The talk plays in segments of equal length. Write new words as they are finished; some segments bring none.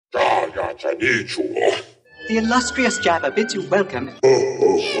The illustrious Jabba bids you welcome.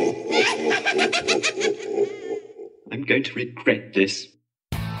 I'm going to regret this.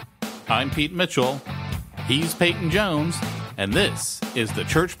 I'm Pete Mitchell. He's Peyton Jones. And this is the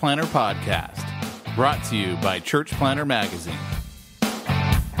Church Planter Podcast, brought to you by Church Planter Magazine.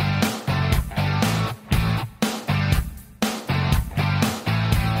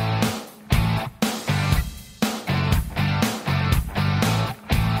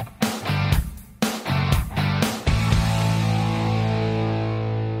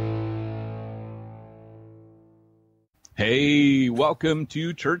 Hey, welcome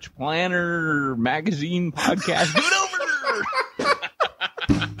to Church Planter Magazine Podcast. Do it over!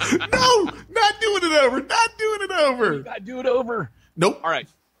 No, not doing it over. Not doing it over. You gotta do it over. Nope. All right.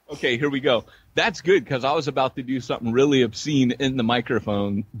 Okay, here we go. That's good because I was about to do something really obscene in the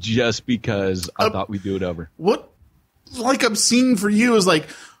microphone just because I thought we'd do it over. What, like obscene for you is like,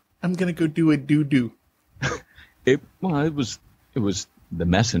 I'm going to go do a doo-doo. It was the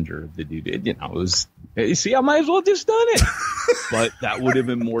messenger that you did. You know, it was, you see, I might as well just done it. But that would have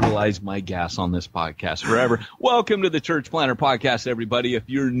immortalized my gas on this podcast forever. Welcome to the Church Planter Podcast, everybody. If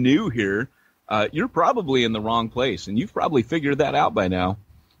you're new here, you're probably in the wrong place, and you've probably figured that out by now.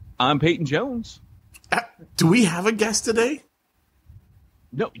 I'm Peyton Jones. Do we have a guest today?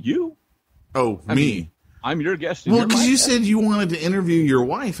 No, you. Oh, I me. mean, I'm your guest. Well, because you said you wanted to interview your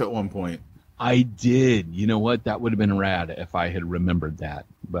wife at one point. I did. You know what? That would have been rad if I had remembered that.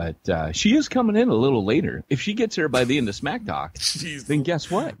 But she is coming in a little later. If she gets here by the end of Smack Talk, then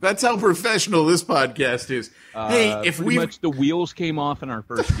guess what? That's how professional this podcast is. Hey, if pretty much the wheels came off in our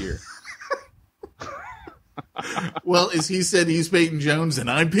first year. Well, as he said, he's Peyton Jones,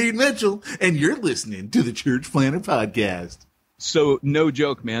 and I'm Pete Mitchell, and you're listening to the Church Planter Podcast. So, no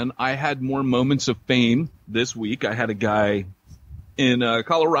joke, man. I had more moments of fame this week. I had a guy in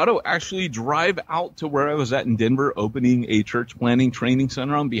Colorado actually drive out to where I was at in Denver, opening a church planting training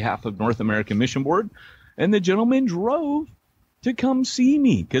center on behalf of North American Mission Board. And the gentleman drove to come see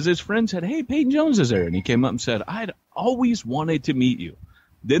me because his friend said, hey, Peyton Jones is there. And he came up and said, I'd always wanted to meet you.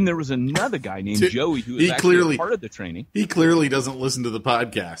 Then there was another guy named Joey who was actually part of the training. He clearly doesn't listen to the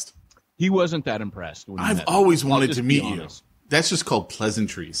podcast. He wasn't that impressed. When I've always wanted to meet you. That's just called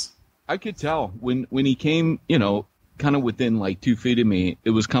pleasantries. I could tell when he came, you know, kind of within like 2 feet of me, it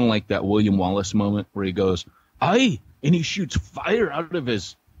was kind of like that William Wallace moment where he goes, aye, and he shoots fire out of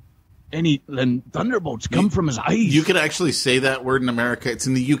his, and thunderbolts come from his eyes. You could actually say that word in America. It's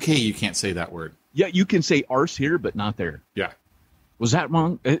in the UK. You can't say that word. Yeah, you can say arse here, but not there. Yeah. Was that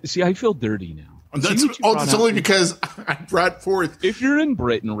wrong? See, I feel dirty now. It's only because I brought forth. If you're in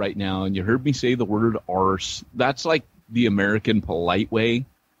Britain right now and you heard me say the word arse, that's like the American polite way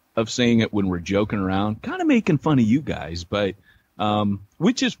of saying it when we're joking around, kind of making fun of you guys, but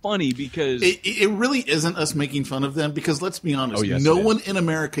which is funny because it really isn't us making fun of them because let's be honest, no one in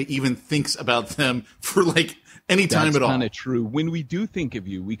America even thinks about them for like any time at all. That's kind of true. When we do think of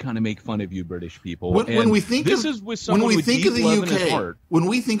you, we kind of make fun of you, British people. When we think of the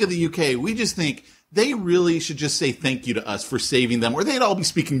UK, we just think they really should just say thank you to us for saving them, or they'd all be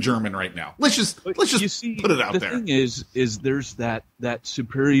speaking German right now. Let's just put it out there. The thing is there's that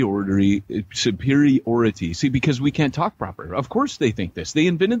superiority. See, because we can't talk proper. Of course they think this. They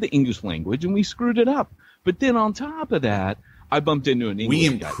invented the English language and we screwed it up. But then on top of that, I bumped into an English guy.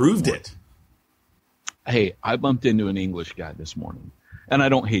 We improved it. Hey, I bumped into an English guy this morning, and I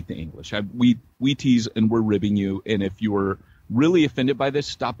don't hate the English. We tease and we're ribbing you, and if you were really offended by this,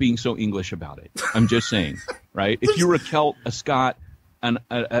 stop being so English about it. I'm just saying, right? If you're a Celt, a Scot, an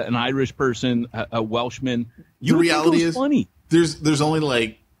Irish person, a Welshman, the reality is funny. There's only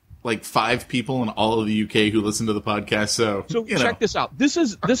like 5 people in all of the UK who listen to the podcast. So check this out. This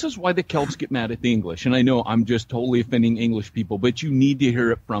is why the Celts get mad at the English. And I know I'm just totally offending English people, but you need to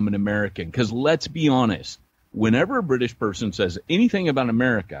hear it from an American. Because let's be honest, whenever a British person says anything about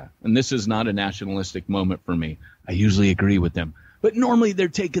America, and this is not a nationalistic moment for me, I usually agree with them. But normally they're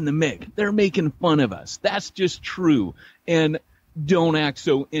taking the mick. They're making fun of us. That's just true. And don't act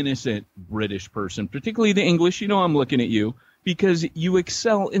so innocent, British person, particularly the English. You know I'm looking at you. Because you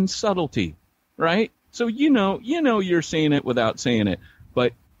excel in subtlety, right? So you know you're saying it without saying it.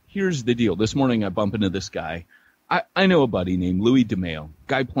 But here's the deal. This morning I bump into this guy. I know a buddy named Louis DeMail.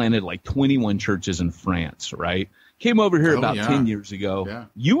 Guy planted like 21 churches in France, right? Came over here about 10 years ago. Yeah.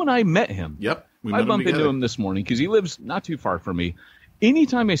 You and I met him. Yep. I bumped into him this morning because he lives not too far from me.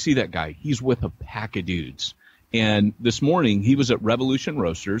 Anytime I see that guy, he's with a pack of dudes. And this morning he was at Revolution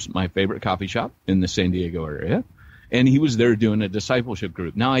Roasters, my favorite coffee shop in the San Diego area. And he was there doing a discipleship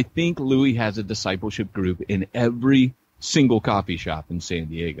group. Now, I think Louis has a discipleship group in every single coffee shop in San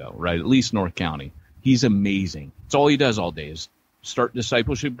Diego, right? At least North County. He's amazing. It's all he does all day is start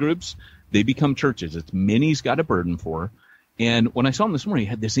discipleship groups. They become churches. It's men he's got a burden for. And when I saw him this morning, he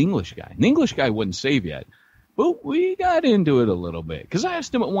had this English guy. An English guy wasn't saved yet. But we got into it a little bit. Because I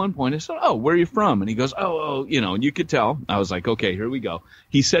asked him at one point, I said, oh, where are you from? And he goes, and you could tell. I was like, okay, here we go.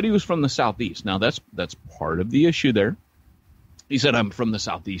 He said he was from the Southeast. Now, that's part of the issue there. He said, I'm from the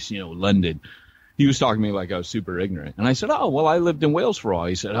Southeast, London. He was talking to me like I was super ignorant. And I said, oh, well, I lived in Wales for a while.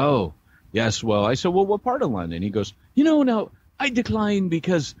 He said, oh, yes, well. I said, well, what part of London? He goes, no, I decline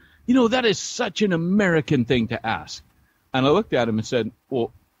because, that is such an American thing to ask. And I looked at him and said,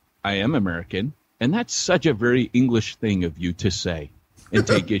 well, I am American. And that's such a very English thing of you to say and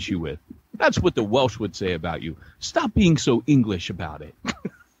take issue with. That's what the Welsh would say about you. Stop being so English about it.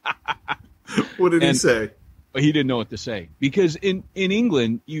 What did he say? He didn't know what to say because in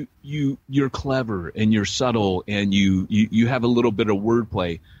England you're clever and you're subtle and you have a little bit of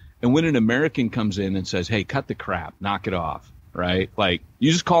wordplay. And when an American comes in and says, "Hey, cut the crap, knock it off," right? Like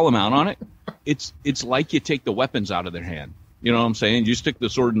you just call them out on it. It's like you take the weapons out of their hand. You know what I'm saying? You stick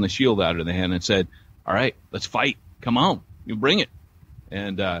the sword and the shield out of the hand and said, "All right, let's fight. Come on, you bring it."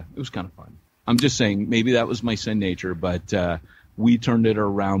 And it was kind of fun. I'm just saying maybe that was my sin nature, but we turned it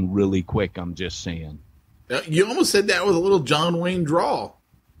around really quick. I'm just saying. You almost said that with a little John Wayne drawl.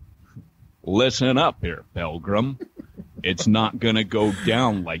 Listen up here, Pilgrim. It's not going to go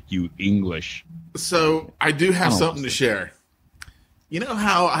down like you English. So I do have something to share. You know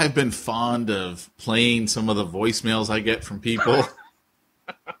how I've been fond of playing some of the voicemails I get from people?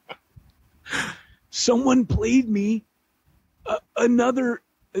 Someone played me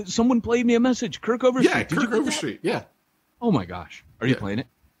someone played me a message. Kirk Overstreet. Yeah, Kirk Overstreet. Yeah. Oh, my gosh. Are you playing it?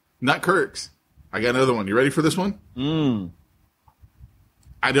 Not Kirk's. I got another one. You ready for this one?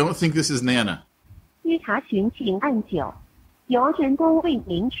 I don't think this is Nana. 需查询请按9，由人工为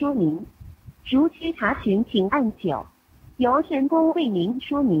您说明。如需查询请按9，由人工为您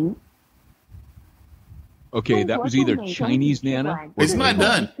说明。 Okay, that was either Chinese Nana. It's not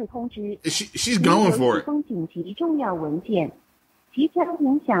done. She's going for it. 封紧急重要文件，即将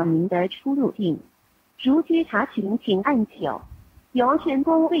影响您的出入境。如需查询请按9，由人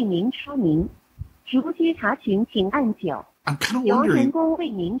工为您说明。 如需查询请按9。 I'm kind of wondering. 由人工为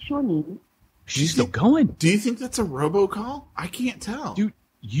您说明。 She's still going. Do you think that's a robocall? I can't tell. Dude,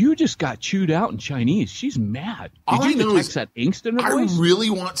 you just got chewed out in Chinese. She's mad. All Did you I know detect is that angst in her I voice? really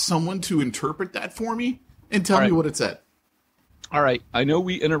want someone to interpret that for me and tell me what it said. All right. I know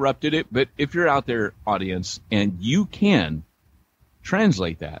we interrupted it, but if you're out there, audience, and you can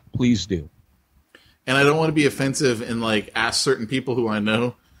translate that, please do. And I don't want to be offensive and ask certain people who I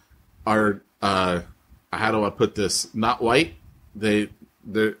know are how do I put this? Not white.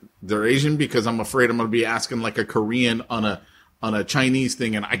 They're Asian because I'm afraid I'm going to be asking like a Korean on a Chinese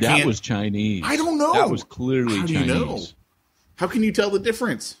thing, and I can't. That was Chinese. I don't know. That was clearly How Chinese. Do you know? How can you tell the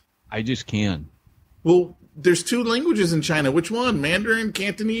difference? I just can. Well, there's 2 languages in China. Which one? Mandarin,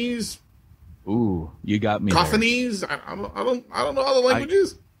 Cantonese? Ooh, you got me. Coffinese? I don't know all the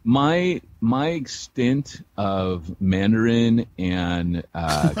languages. My extent of Mandarin and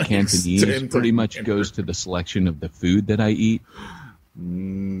Cantonese pretty much goes to the selection of the food that I eat.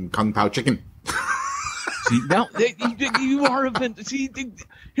 Kung Pao chicken. See, now you are see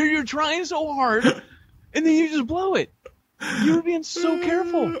here you're trying so hard, and then you just blow it. You're being so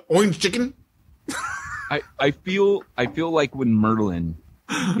careful. Orange chicken. I feel like when Merlin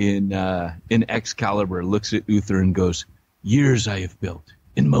in Excalibur looks at Uther and goes, "Years I have built,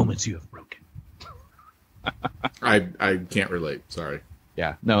 in moments you have broken." I can't relate. Sorry.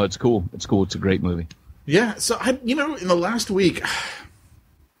 Yeah, no, it's cool. It's cool. It's a great movie. Yeah. So in the last week,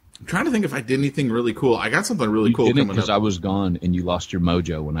 I'm trying to think if I did anything really cool. I got something really cool coming up. Because I was gone and you lost your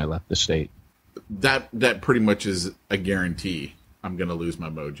mojo when I left the state. That pretty much is a guarantee. I'm going to lose my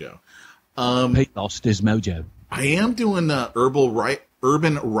mojo. He lost his mojo. I am doing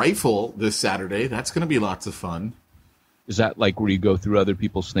Urban Rifle this Saturday. That's going to be lots of fun. Is that like where you go through other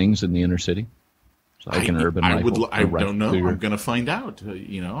people's things in the inner city? So like an urban rifle? I don't know. I'm going to find out.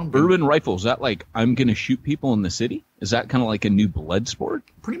 Urban rifle, is that like I'm going to shoot people in the city? Is that kind of like a new blood sport?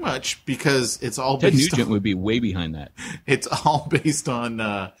 Pretty much, because it's all Ted based Nugent on, would be way behind that. It's all based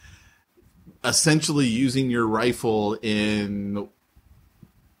on essentially using your rifle in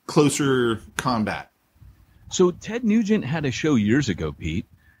closer combat. So Ted Nugent had a show years ago, Pete,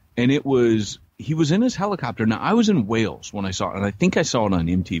 and he was in his helicopter. Now, I was in Wales when I saw it, and I think I saw it on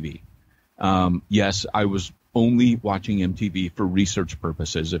MTV. Yes, I was only watching MTV for research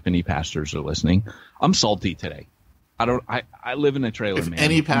purposes, if any pastors are listening. I'm salty today. I live in a trailer, if man.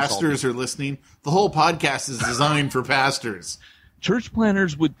 Any pastors are listening, the whole podcast is designed for pastors. Church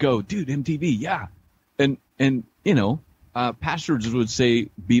planners would go, dude, MTV, yeah. And pastors would say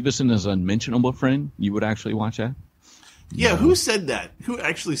Beavis and His Unmentionable Friend. You would actually watch that? Yeah, who said that? Who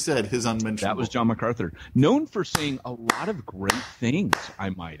actually said His Unmentionable? That was John MacArthur. Known for saying a lot of great things, I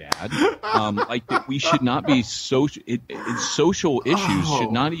might add. Like that we should not be social issues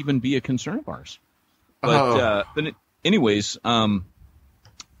should not even be a concern of ours. But anyways, Ted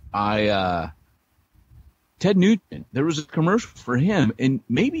Nugent, there was a commercial for him, and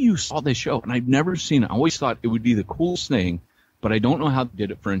maybe you saw this show, and I've never seen it. I always thought it would be the coolest thing, but I don't know how they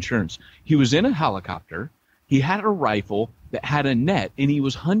did it for insurance. He was in a helicopter. He had a rifle that had a net, and he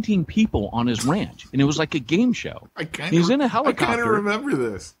was hunting people on his ranch, and it was like a game show. He's in a helicopter. I kind of remember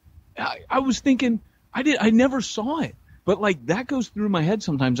this. I was thinking, I never saw it, but like that goes through my head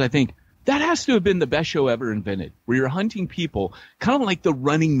sometimes. I think that has to have been the best show ever invented, where you're hunting people, kind of like The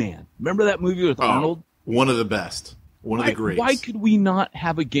Running Man. Remember that movie with Arnold? One of the best. One of the greats. Why could we not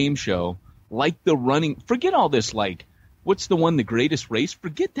have a game show like The Running? Forget all this, like, what's the one, The Greatest Race?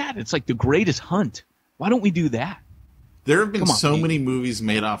 Forget that. It's like The Greatest Hunt. Why don't we do that? There have been so many movies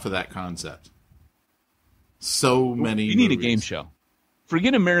made off of that concept. So many You need a game show.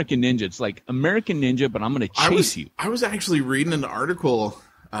 Forget American Ninja. It's like American Ninja, but I'm going to chase you. I was actually reading an article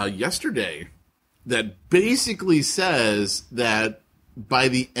yesterday that basically says that by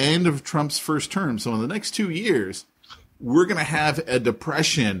the end of Trump's first term, so in the next 2 years, we're going to have a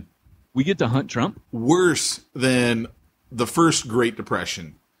depression. We get to hunt Trump? Worse than the first Great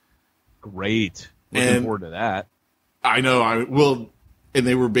Depression. Great. Looking forward to that. I know. And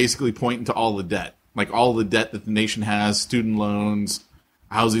they were basically pointing to all the debt. Like all the debt that the nation has, student loans,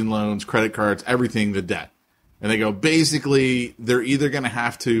 housing loans, credit cards, everything, the debt. And they go, basically, they're either going to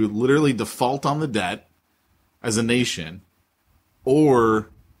have to literally default on the debt as a nation, or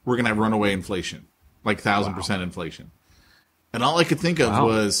we're going to have runaway inflation, like 1,000% inflation. And all I could think of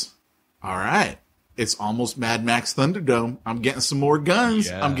was, all right, it's almost Mad Max Thunderdome. I'm getting some more guns.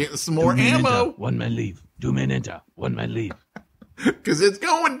 Yeah. I'm getting some more ammo. Enter, one man leave. 2 men enter. 1 man leave. Because it's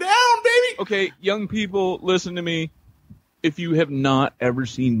going down, baby. Okay, young people, listen to me. If you have not ever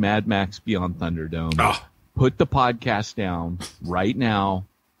seen Mad Max Beyond Thunderdome, put the podcast down right now.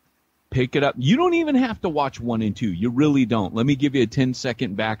 Pick it up. You don't even have to watch 1 and 2. You really don't. Let me give you a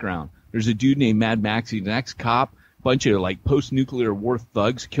 10-second background. There's a dude named Mad Max. He's an ex-cop. Bunch of like post-nuclear war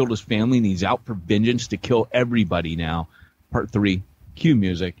thugs killed his family, and he's out for vengeance to kill everybody now. Part 3. Cue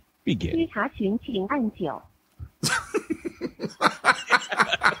music. Begin.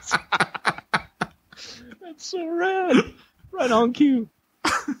 That's so rad. Right on cue.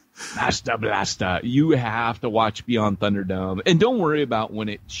 Master Blaster. You have to watch Beyond Thunderdome. And don't worry about when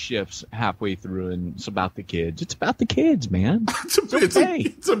it shifts halfway through and it's about the kids. It's about the kids, man.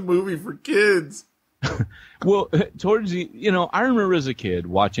 It's a movie for kids. Well, towards the, I remember as a kid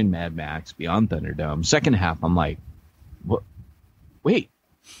watching Mad Max Beyond Thunderdome. Second half, I'm like, what? Wait,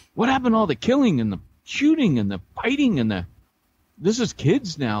 what happened to all the killing and the shooting and the fighting and this is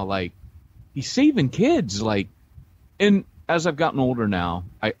kids now. Like, he's saving kids. Like, and as I've gotten older now,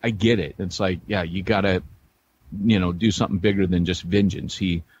 I get it. It's like, yeah, you got to, do something bigger than just vengeance.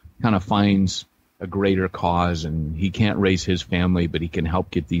 He kind of finds a greater cause, and he can't raise his family, but he can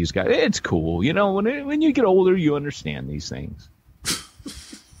help get these guys. It's cool. When you get older, you understand these things.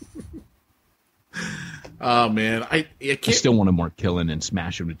 Oh, man. I still want more killing and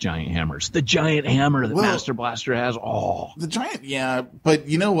smashing with giant hammers. The giant hammer that Master Blaster has. Oh. The giant, yeah. But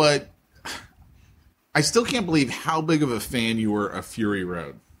you know what? I still can't believe how big of a fan you were of Fury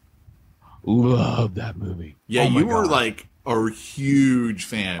Road. Love that movie. Yeah, you were like a huge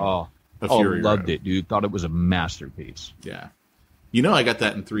fan of Fury Road. Loved it, dude. Thought it was a masterpiece. Yeah. I got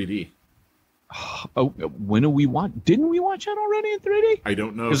that in 3D. Oh, when did we watch? Didn't we watch that already in 3D? I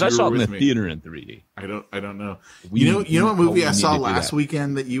don't know. Because I saw it in the theater in 3D. I don't know. You know what movie I saw last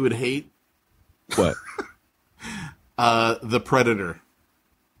weekend that you would hate? What? The Predator.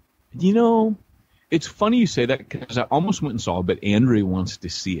 It's funny you say that because I almost went and saw it, but Andrea wants to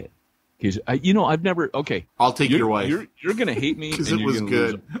see it. Because I've never. Okay, I'll take your wife. You're gonna hate me because it was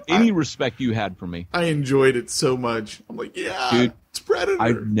good. Any respect you had for me. I enjoyed it so much. I'm like, yeah, dude, it's Predator.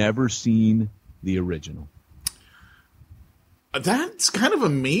 I've never seen the original. That's kind of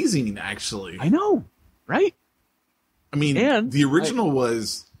amazing, actually. I know, right? I mean, the original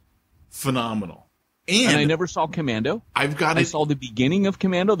was phenomenal. And I never saw Commando. I saw the beginning of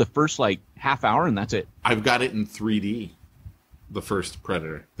Commando, the first half hour, and that's it. I've got it in 3D. The first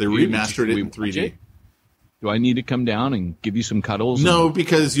Predator. They remastered it in 3D. Do I need to come down and give you some cuddles? No,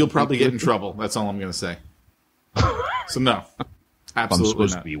 because you'll probably get in trouble. That's all I'm going to say. So no, absolutely I'm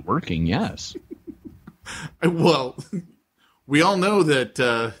supposed not. to be working, yes. Well, we all know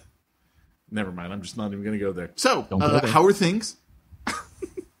that. Never mind. I'm just not even going to go there. So, how are things?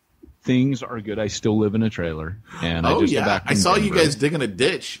 Things are good. I still live in a trailer, and I just got back from I saw Denver. you guys digging a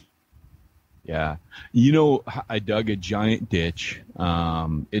ditch. Yeah. You know, I dug a giant ditch.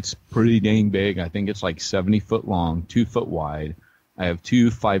 It's pretty dang big. I think it's like 70 foot long, 2 foot wide. I have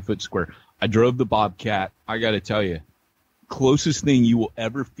 2 5-foot square. I drove the Bobcat. I got to tell you, closest thing you will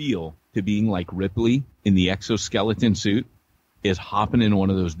ever feel to being like Ripley in the exoskeleton suit is hopping in one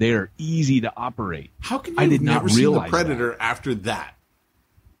of those. They are easy to operate. How can you have never seen the Predator after that?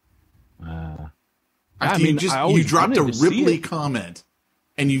 You dropped a Ripley comment,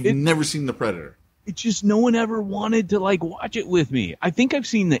 and you've never seen the Predator. It's just no one ever wanted to like watch it with me. I think I've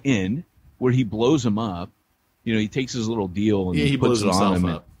seen the end where he blows him up. You know, he takes his little deal and he puts blows it on him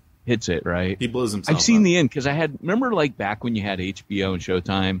up. and hits it, right? He blows himself up. I've seen the end because remember like back when you had HBO and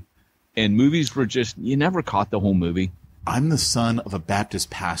Showtime and movies were just, you never caught the whole movie. I'm the son of a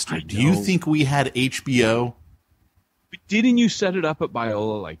Baptist pastor. Do you think we had HBO? But didn't you set it up at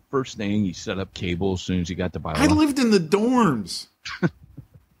Biola? Like first thing, you set up cable as soon as you got to Biola. I lived in the dorms.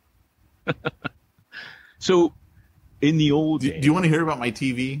 So, in the old days, do you want to hear about my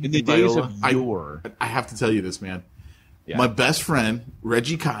TV? In the days of yore, I have to tell you this, man. Yeah. My best friend,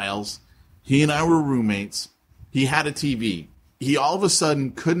 Reggie Kiles, he and I were roommates. He had a TV. He all of a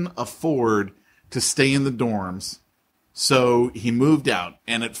sudden couldn't afford to stay in the dorms. So he moved out.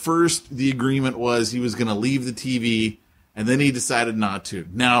 And at first, the agreement was he was going to leave the TV, and then he decided not to.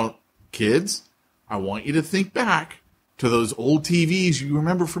 Now, kids, I want you to think back to those old TVs you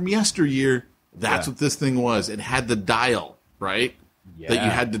remember from yesteryear. That's what this thing was. It had the dial, right? Yeah. That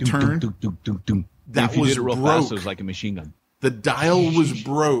you had to turn. That was broke. Fast, it was like a machine gun. The dial was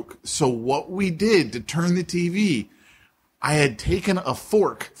broke. So what we did to turn the TV, I had taken a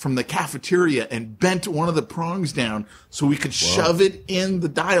fork from the cafeteria and bent one of the prongs down so we could shove it in the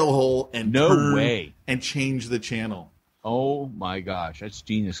dial hole and turn and change the channel. Oh my gosh, that's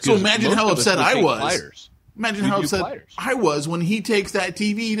genius. So imagine how upset I was. Imagine how upset I was when he takes that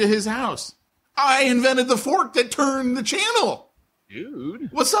TV to his house. I invented the fork that turned the channel. Dude.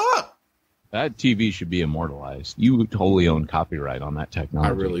 What's up? That TV should be immortalized. You totally own copyright on that technology.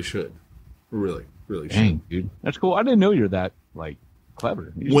 I really should. Really should. Dang, dude. That's cool. I didn't know you're that,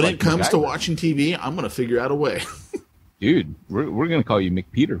 clever. When it comes to watching TV, I'm going to figure out a way. Dude, we're going to call you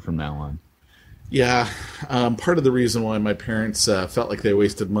McPeter from now on. Yeah. Part of the reason why my parents felt like they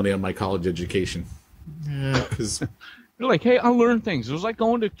wasted money on my college education. Yeah, because... They're like, hey, I learned things. It was like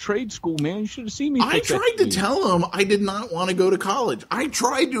going to trade school, man. You should have seen me. I tried to tell them I did not want to go to college. I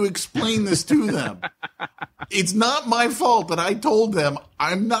tried to explain this to them. It's not my fault that I told them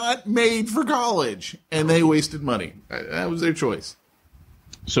I'm not made for college. And they wasted money. That was their choice.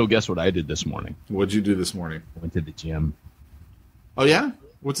 So guess what I did this morning? What'd you do this morning? I went to the gym. Oh, yeah?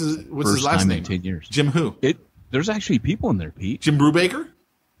 What's his last name? In 10 years. Jim who? There's actually people in there, Pete. Jim Brubaker?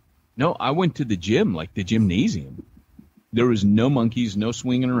 No, I went to the gym, like the gymnasium. There was no monkeys, no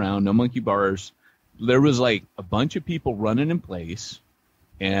swinging around, no monkey bars. There was like a bunch of people running in place,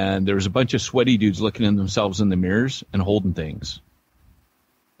 and there was a bunch of sweaty dudes looking at themselves in the mirrors and holding things.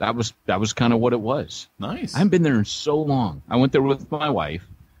 That was kind of what it was. Nice. I haven't been there in so long. I went there with my wife,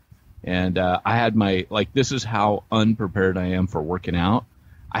 and I had this is how unprepared I am for working out.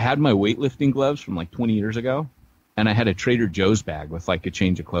 I had my weightlifting gloves from like 20 years ago. And I had a Trader Joe's bag with like a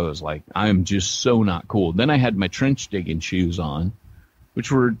change of clothes. Like, I'm just so not cool. Then I had my trench digging shoes on, which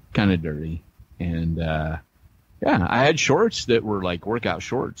were kind of dirty. And, I had shorts that were like workout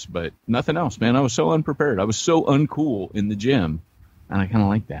shorts, but nothing else, man. I was so unprepared. I was so uncool in the gym. And I kind of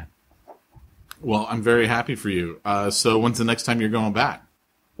like that. Well, I'm very happy for you. So when's the next time you're going back?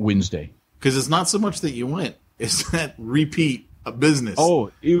 Wednesday. Because it's not so much that you went. It's that repeat a business.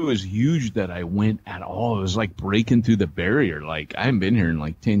 Oh, it was huge that I went at all. It was like breaking through the barrier. Like, I haven't been here in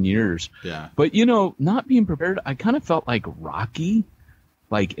like 10 years. Yeah. But, not being prepared, I kind of felt like Rocky,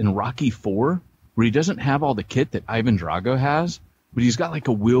 like in Rocky 4, where he doesn't have all the kit that Ivan Drago has, but he's got like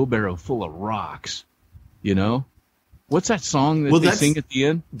a wheelbarrow full of rocks, What's that song that they sing at the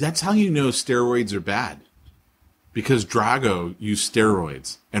end? That's how you know steroids are bad. Because Drago used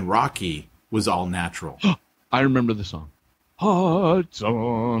steroids, and Rocky was all natural. I remember the song. Hearts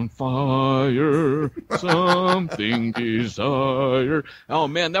on fire, something desire. Oh,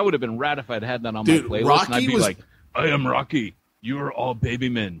 man, that would have been rad if I'd had that on my playlist. Rocky and I'd be like, I am Rocky. You are all baby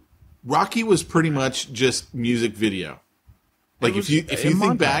men. Rocky was pretty much just music video. Like, if you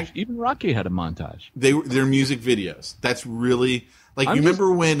think back... Even Rocky had a montage. They're music videos. That's really... Like,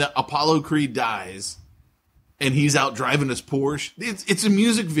 remember when Apollo Creed dies, and he's out driving his Porsche. It's a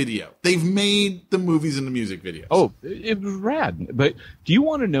music video. They've made the movies into music videos. Oh, it was rad. But do you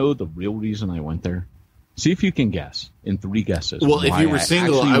want to know the real reason I went there? See if you can guess in 3 guesses. Well, if you were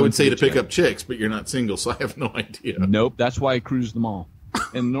single, I would say to pick up chicks, but you're not single, so I have no idea. Nope, that's why I cruise the mall.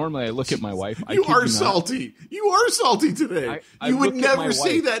 And normally I look at my wife. You are salty. You are salty today. You would never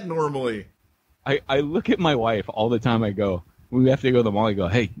say that normally. I look at my wife all the time. I go, when we have to go to the mall, I go,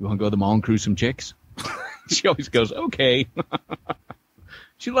 hey, you want to go to the mall and cruise some chicks? She always goes, okay.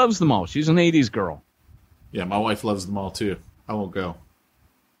 She loves the mall. She's an 80s girl. Yeah, my wife loves the mall too. I won't go.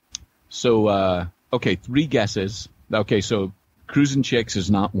 So, okay, 3 guesses. Okay, so cruising chicks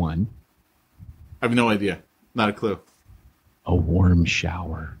is not one. I have no idea. Not a clue. A warm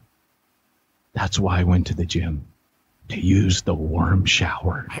shower. That's why I went to the gym. To use the warm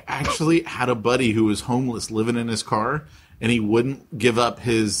shower. I actually had a buddy who was homeless living in his car, and he wouldn't give up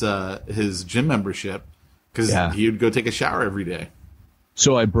his gym membership because he would go take a shower every day.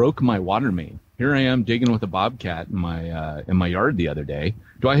 So I broke my water main. Here I am digging with a bobcat in my yard the other day.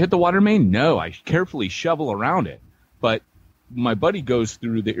 Do I hit the water main? No, I carefully shovel around it. But my buddy goes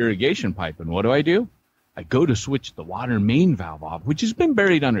through the irrigation pipe, and what do? I go to switch the water main valve off, which has been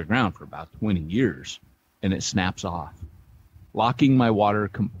buried underground for about 20 years, and it snaps off, locking my water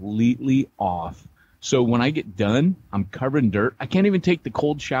completely off. So when I get done, I'm covered in dirt. I can't even take the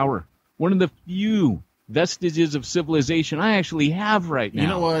cold shower. One of the few vestiges of civilization I actually have right now. You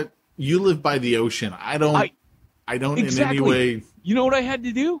know what? You live by the ocean. I don't exactly. in any way. You know what I had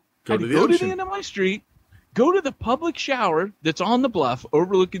to do? Go to the end of my street, go to the public shower that's on the bluff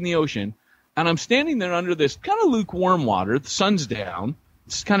overlooking the ocean, and I'm standing there under this kind of lukewarm water. The sun's down.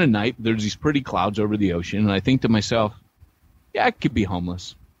 It's kind of night. There's these pretty clouds over the ocean, and I think to myself, yeah, I could be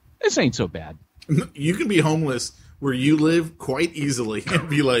homeless. This ain't so bad. You can be homeless where you live quite easily and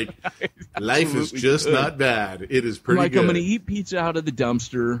be like, life is just not bad. It is pretty good. I'm going to eat pizza out of the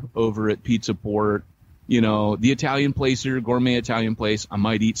dumpster over at Pizza Port. You know, the Italian place here, gourmet Italian place, I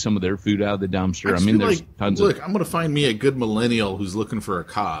might eat some of their food out of the dumpster. I mean, there's tons of... Look, I'm going to find me a good millennial who's looking for a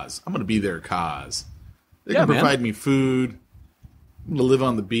cause. I'm going to be their cause. They can provide me food. I'm going to live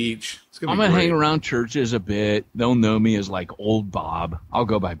on the beach. I'm going to hang around churches a bit. They'll know me as like old Bob. I'll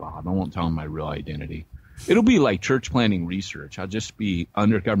go by Bob. I won't tell them my real identity. It'll be like church planning research. I'll just be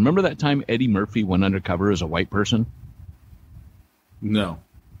undercover. Remember that time Eddie Murphy went undercover as a white person? No.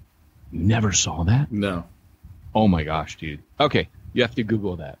 You never saw that? No. Oh my gosh, dude. Okay, you have to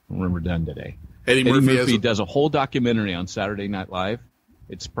Google that when we're done today. Eddie Murphy does a whole documentary on Saturday Night Live.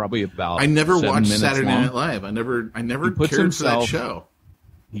 It's probably about I never 7 watched minutes Saturday long. Night Live. I never cared for that show.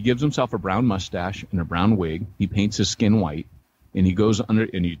 He gives himself a brown mustache and a brown wig. He paints his skin white, and he goes under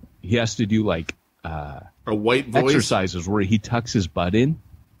and he has to do like a white voice exercises where he tucks his butt in,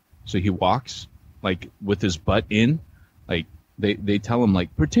 so he walks like with his butt in. Like they tell him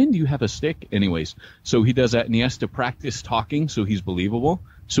like pretend you have a stick. Anyways, so he does that, and he has to practice talking so he's believable.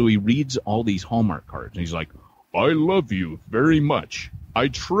 So he reads all these Hallmark cards, and he's like, "I love you very much. I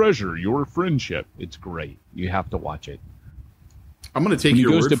treasure your friendship." It's great. You have to watch it. I'm going to take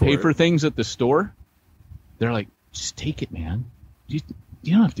your word for it. When he goes to pay for things at the store, they're like, just take it, man. You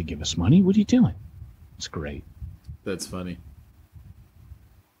don't have to give us money. What are you doing? It's great. That's funny.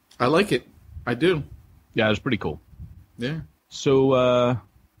 I like it. I do. Yeah, it's pretty cool. Yeah. So,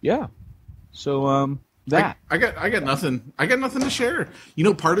 yeah. So, that. I got nothing. I got nothing to share. You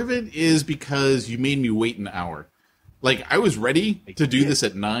know, part of it is because you made me wait an hour. Like, I was ready to do this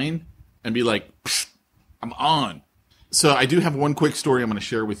at 9 and be like, I'm on. So I do have one quick story I'm going to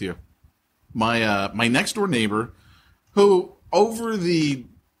share with you. My next door neighbor, who over the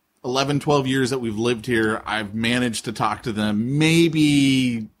 11, 12 years that we've lived here, I've managed to talk to them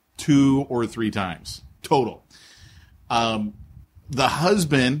maybe 2 or 3 times total. The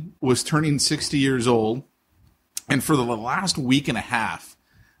husband was turning 60 years old, and for the last week and a half,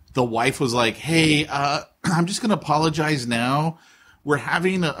 the wife was like, hey, I'm just going to apologize now. We're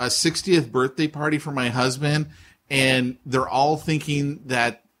having a 60th birthday party for my husband, and they're all thinking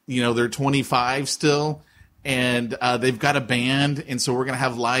that, you know, they're 25 still, and they've got a band, and so we're going to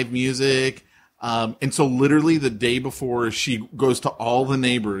have live music. And so literally the day before, she goes to all the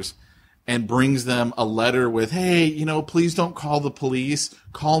neighbors and brings them a letter with, hey, you know, please don't call the police.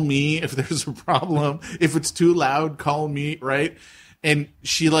 Call me if there's a problem. If it's too loud, call me, right? And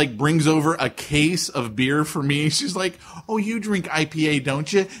she like brings over a case of beer for me. She's like, oh, you drink IPA,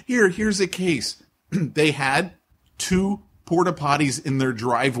 don't you? Here's a case. They had 2 porta potties in their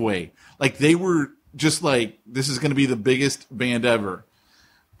driveway. Like they were just like, this is going to be the biggest band ever.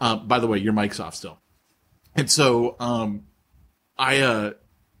 By the way, your mic's off still. And so,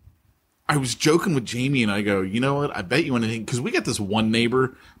 I I was joking with Jamie and I go, you know what? I bet you anything. Cause we got this one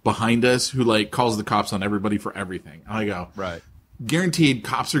neighbor behind us who like calls the cops on everybody for everything. And I go, right. Guaranteed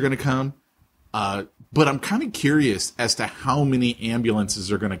cops are going to come. But I'm kind of curious as to how many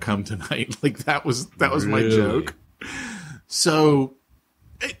ambulances are going to come tonight. Like that was my joke. So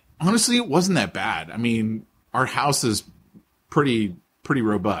honestly, it wasn't that bad. I mean, our house is pretty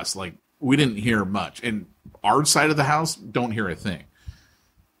robust. Like we didn't hear much, and our side of the house don't hear a thing.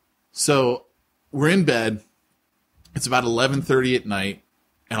 So we're in bed. It's about 11:30 at night,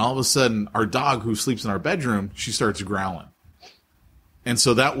 and all of a sudden, our dog, who sleeps in our bedroom, she starts growling, and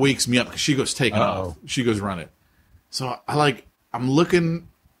so that wakes me up because she goes taking off. She goes running. So I'm looking,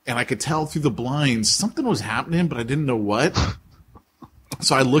 and I could tell through the blinds something was happening, but I didn't know what.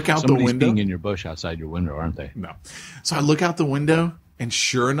 So I look out the window. Somebody's being in your bush outside your window, aren't they? No. So I look out the window, and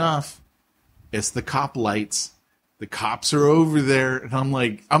sure enough, it's the cop lights. The cops are over there, and I'm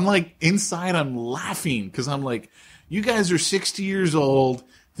like inside, I'm laughing because I'm like, you guys are 60 years old,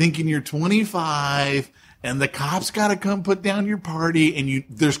 thinking you're 25, and the cops got to come put down your party, and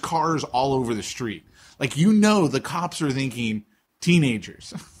there's cars all over the street. Like, the cops are thinking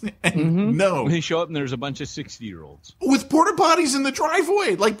teenagers. And no. They show up, and there's a bunch of 60-year-olds. With porta potties in the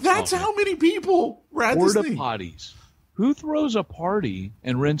driveway. Like, that's how many people were at this thing. Porta potties. Who throws a party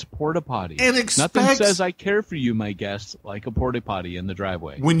and rents porta potties? And expects, nothing says I care for you, my guest, like a porta potty in the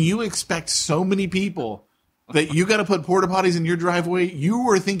driveway. When you expect so many people that you got to put porta potties in your driveway,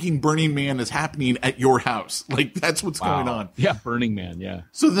 you are thinking Burning Man is happening at your house. Like that's what's going on. Yeah, Burning Man. Yeah.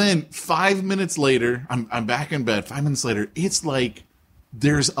 So then 5 minutes later, I'm back in bed. 5 minutes later, it's like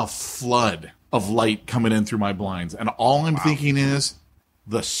there's a flood of light coming in through my blinds, and all I'm thinking is,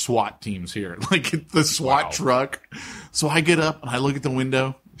 the SWAT team's here, like the SWAT truck. So I get up and I look at the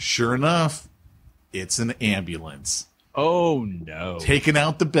window. Sure enough, it's an ambulance. Oh no! Taking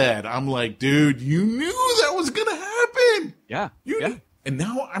out the bed. I'm like, dude, you knew that was gonna happen. Yeah, knew. And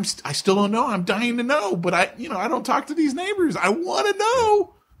now I still don't know. I'm dying to know, but I don't talk to these neighbors. I want to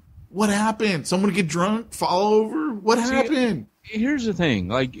know what happened. Someone get drunk, fall over. What happened? Here's the thing: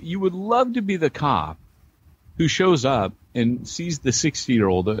 like, you would love to be the cop who shows up and sees the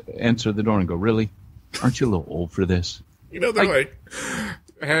 60-year-old answer the door and go, really? Aren't you a little old for this? They're like,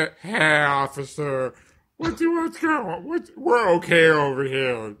 hey, officer, what's going on? We're okay over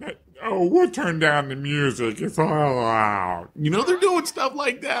here. We'll turn down the music. It's all loud. They're doing stuff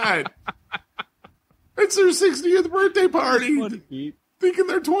like that. It's their 60th birthday party. Thinking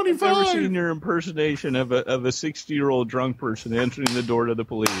they're 25. I've never seen your impersonation of a 60-year-old drunk person answering the door to the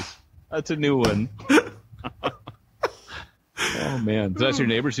police. That's a new one. Oh man, so that's your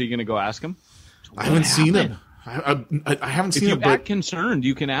neighbor. So you're gonna go ask him? I haven't seen him. I haven't seen him. If you're that concerned,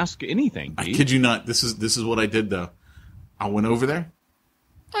 you can ask anything. I kid you not. This is what I did though. I went over there.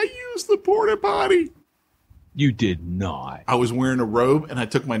 I used the porta potty. You did not. I was wearing a robe and I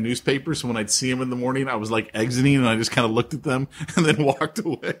took my newspaper, so when I'd see him in the morning, I was like exiting and I just kind of looked at them and then walked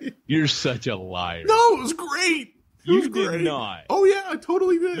away. You're such a liar. No, it was great. You did not. Oh yeah, I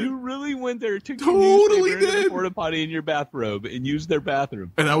totally did. You really went there, took your newspaper into the porta potty in your bathrobe and used their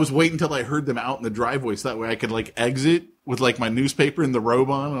bathroom. And I was waiting until I heard them out in the driveway, so that way I could like exit with like my newspaper and the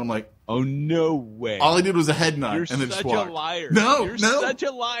robe on. And I'm like, oh no way! All I did was a head nod You're and then just walked. You're such a liar. No, you're such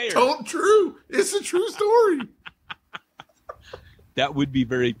a liar. True. It's a true story. That would be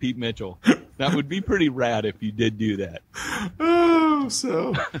very Pete Mitchell. That would be pretty rad if you did do that. Oh,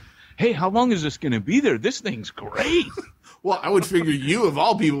 so. Hey, how long is this going to be there? This thing's great. Well, I would figure you, of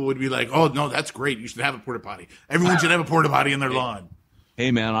all people, would be like, oh, no, that's great. You should have a porta potty. Everyone should have a porta potty in their lawn. Hey,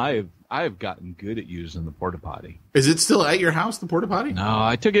 man, I have gotten good at using the porta potty. Is it still at your house, the porta potty? No,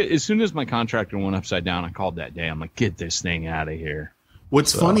 I took it as soon as my contractor went upside down. I called that day. I'm like, get this thing out of here.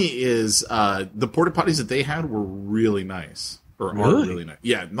 What's funny is the porta potties that they had were really nice. Or are really nice.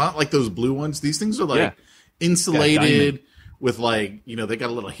 Yeah, not like those blue ones. These things are like insulated. With like, they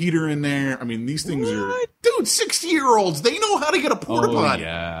got a little heater in there. I mean, these things are, dude, 60-year-olds. They know how to get a porta potty.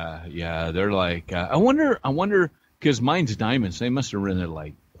 Yeah. They're like, I wonder, because mine's diamonds. They must have rented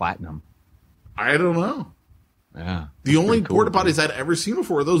like platinum. I don't know. Yeah. The only porta potties I'd ever seen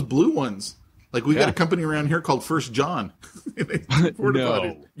before are those blue ones. Like we got a company around here called First John.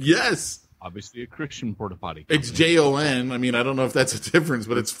 No. Yes. Obviously a Christian porta potty. It's JON. I mean, I don't know if that's a difference,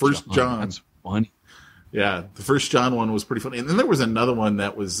 but it's First John. That's funny. Yeah, the First John one was pretty funny. And then there was another one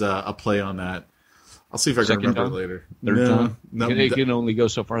that was a play on that. I'll see if I can remember it later. Third John? No, it can only go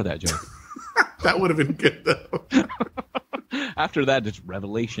so far, that joke. That would have been good, though. After that, it's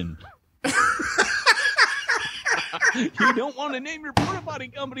Revelation. You don't want to name your porta potty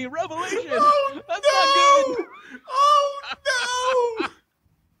company Revelation. Oh, That's not good. Oh, no.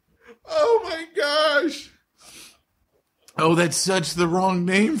 Oh my gosh. Oh, that's such the wrong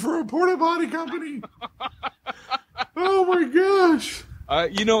name for a porta potty company. Oh my gosh.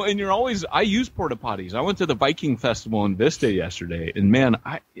 And you're always, I use porta potties. I went to the Viking Festival in Vista yesterday, and man,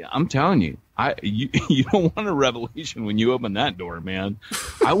 I'm telling you, you don't want a revelation when you open that door, man.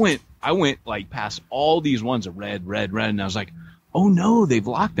 I went like past all these ones of red, and I was like, oh no, they've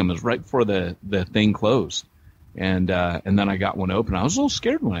locked them. It was right before the thing closed. And then I got one open. I was a little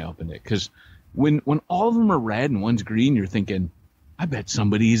scared when I opened it, because when all of them are red and one's green, you're thinking, I bet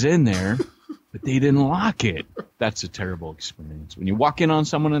somebody's in there, but they didn't lock it. That's a terrible experience. When you walk in on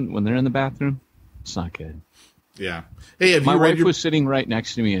someone when they're in the bathroom, it's not good. Yeah. Hey, my wife was sitting right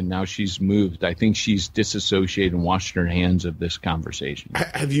next to me, and now she's moved. I think she's disassociated and washed her hands of this conversation.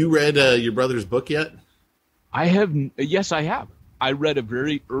 Have you read your brother's book yet? I have. Yes, I have. I read a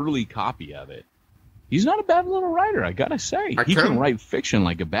very early copy of it. He's not a bad little writer, I gotta say. He can write fiction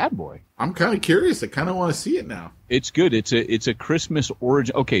like a bad boy. I'm kind of curious. I kind of want to see it now. It's good. It's a Christmas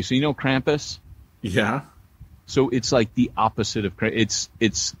origin. Okay, so you know Krampus? Yeah. So it's like the opposite of Krampus.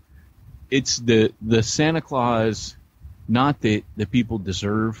 It's the Santa Claus, not the people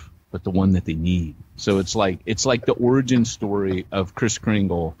deserve, but the one that they need. So it's like the origin story of Kris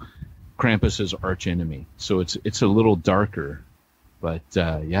Kringle, Krampus's arch enemy. So it's a little darker. But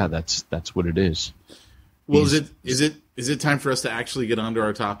yeah, that's what it is. Well, is it time for us to actually get onto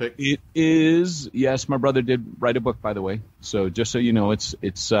our topic? It is. Yes, my brother did write a book, by the way. So just so you know,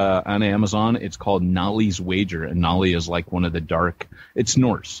 it's on Amazon. It's called Nali's Wager, and Nali is like one of the dark. It's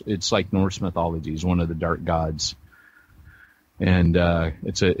Norse. It's like Norse mythology. He's one of the dark gods, and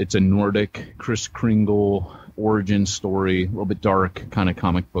it's a Nordic Kris Kringle origin story, a little bit dark, kind of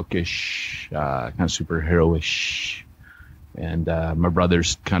comic bookish, kind of superhero-ish. And my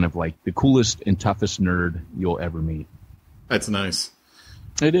brother's kind of like the coolest and toughest nerd you'll ever meet. That's nice.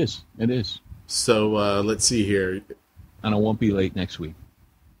 It is. So let's see here. And I won't be late next week.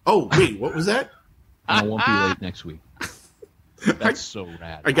 Oh, wait, what was that? And I won't be late next week. That's so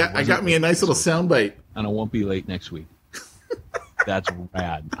rad. I got me a nice little soundbite. And I won't be late next week. That's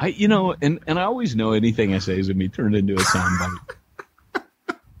rad. And I always know anything I say is going to be turned into a soundbite.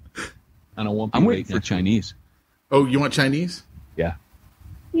 And I won't be late for Chinese. Oh, you want Chinese? Yeah.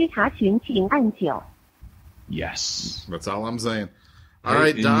 Yes. That's all I'm saying. All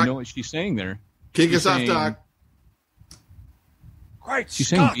right, Doc. You know what she's saying there? Kick us off, Doc. Great. She's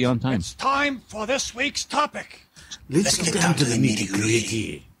saying be on time. It's time for this week's topic. Let's get down to the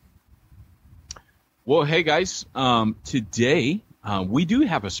nitty-gritty. Well, hey, guys. Today, we do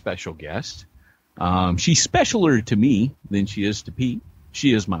have a special guest. She's specialer to me than she is to Pete.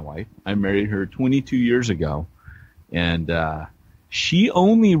 She is my wife. I married her 22 years ago. And she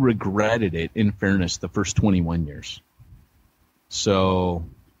only regretted it, in fairness, the first 21 years. So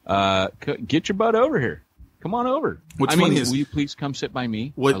get your butt over here. Come on over. What's funny is, will you please come sit by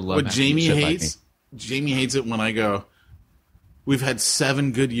me? What Jamie hates, Jamie hates it when I go, we've had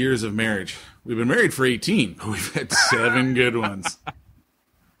 7 good years of marriage. We've been married for 18, but we've had 7 good ones.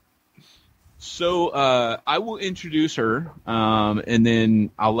 So I will introduce her, and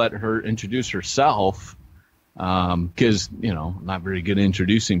then I'll let her introduce herself. Because, I'm not very good at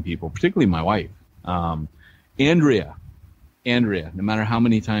introducing people, particularly my wife. Andrea, no matter how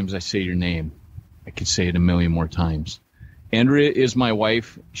many times I say your name, I could say it a million more times. Andrea is my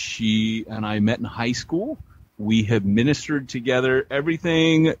wife. She and I met in high school. We have ministered together.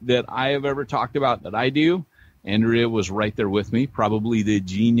 Everything that I have ever talked about that I do, Andrea was right there with me, probably the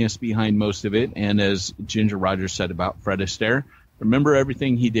genius behind most of it. And as Ginger Rogers said about Fred Astaire, remember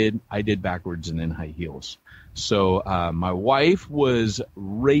everything he did, I did backwards and in high heels. So my wife was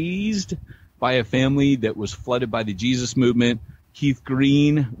raised by a family that was flooded by the Jesus movement. Keith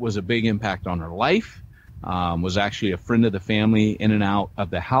Green was a big impact on her life, was actually a friend of the family, in and out of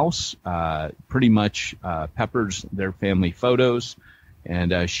the house, pretty much peppers their family photos.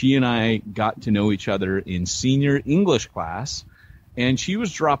 And she and I got to know each other in senior English class. And she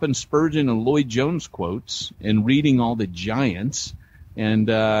was dropping Spurgeon and Lloyd Jones quotes and reading all the giants. And,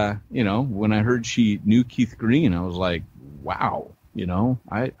 when I heard she knew Keith Green, I was like, wow,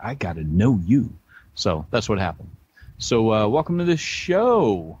 I got to know you. So that's what happened. So welcome to the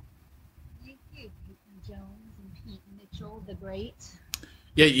show. Thank you, Peyton Jones and Pete Mitchell, the great.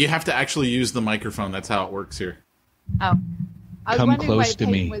 Yeah, you have to actually use the microphone. That's how it works here. Oh. I was Come wondering close why to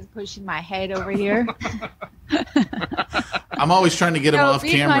Peyton me. was pushing my head over here. I'm always trying to get him off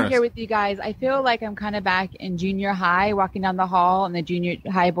being camera. on here with you guys, I feel like I'm kind of back in junior high, walking down the hall, and the junior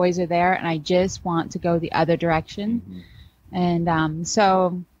high boys are there, and I just want to go the other direction. Mm-hmm. And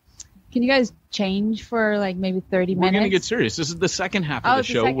so Can you guys change for like maybe 30 minutes? We're going to get serious. This is the second half of the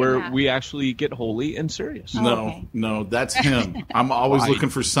show where we actually get holy and serious. No, that's him. I'm always looking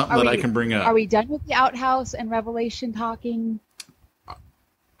for something I can bring up. Are we done with the outhouse and Revelation talking?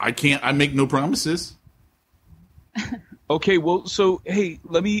 I make no promises. Okay, well, so, hey,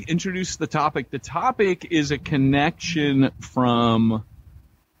 let me introduce the topic. The topic is a connection from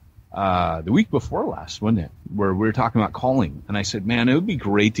the week before last, wasn't it? Where we were talking about calling. And I said, man, it would be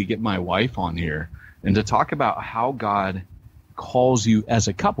great to get my wife on here and to talk about how God calls you as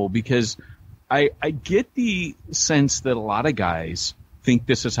a couple, because I get the sense that a lot of guys think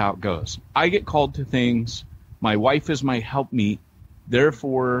this is how it goes. I get called to things. My wife is my helpmeet.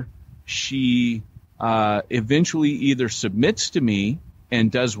 Therefore, she eventually either submits to me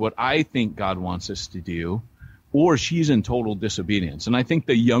and does what I think God wants us to do, or she's in total disobedience. And I think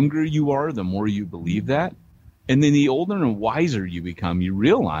the younger you are, the more you believe that. And then the older and wiser you become, you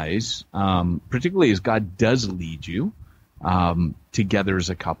realize, particularly as God does lead you together as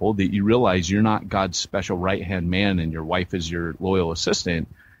a couple, that you realize you're not God's special right-hand man and your wife is your loyal assistant.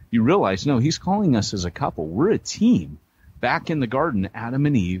 You realize, no, he's calling us as a couple. We're a team. Back in the garden, Adam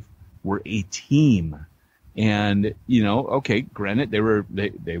and Eve were a team. And, okay, granted, they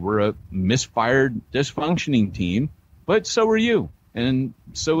were a misfired, dysfunctioning team, but so are you. And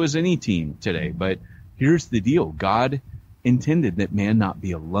so is any team today. But here's the deal. God intended that man not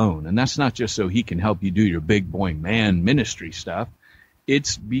be alone. And that's not just so he can help you do your big boy man ministry stuff.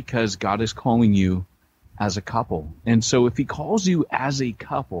 It's because God is calling you as a couple. And so if he calls you as a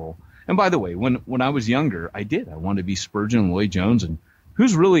couple, and by the way, when I was younger, I wanted to be Spurgeon and Lloyd Jones, and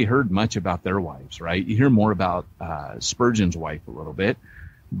who's really heard much about their wives, right? You hear more about Spurgeon's wife a little bit,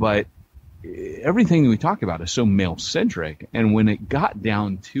 but everything we talk about is so male-centric. And when it got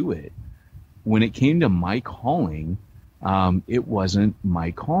down to it, when it came to my calling, it wasn't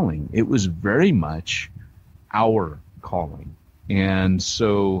my calling. It was very much our calling. And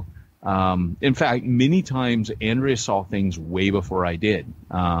so, in fact, many times Andrea saw things way before I did.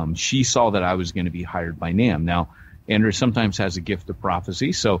 She saw that I was going to be hired by NAM. Now, Andrea sometimes has a gift of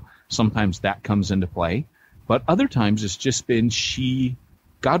prophecy, so sometimes that comes into play. But other times it's just been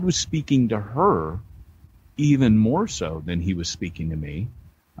God was speaking to her even more so than he was speaking to me.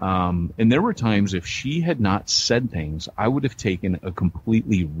 And there were times if she had not said things, I would have taken a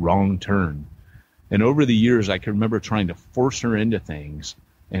completely wrong turn. And over the years, I can remember trying to force her into things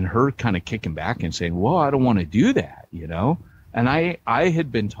and her kind of kicking back and saying, well, I don't want to do that, And I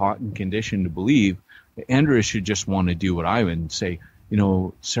had been taught and conditioned to believe Andrea should just want to do what I would and say,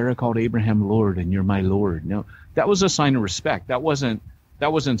 Sarah called Abraham Lord and you're my Lord. No, that was a sign of respect. That wasn't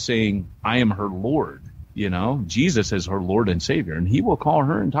saying I am her Lord. Jesus is her Lord and Savior, and he will call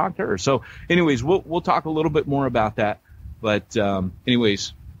her and talk to her. So anyways, we'll talk a little bit more about that. But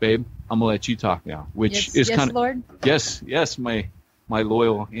anyways, babe, I'm going to let you talk now, which is kind of, Lord. Yes, my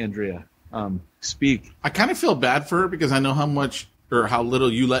loyal Andrea, speak. I kind of feel bad for her because I know how much or how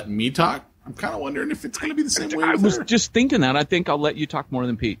little you let me talk. I'm kind of wondering if it's going to be the same way. I was just thinking that. I think I'll let you talk more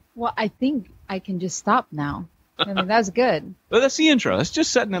than Pete. Well, I think I can just stop now. I mean, that's good. Well, that's the intro. That's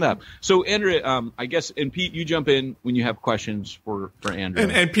just setting it up. So, Andrea, I guess, and Pete, you jump in when you have questions for Andrea.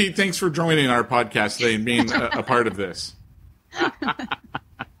 And Pete, thanks for joining our podcast today and being a part of this.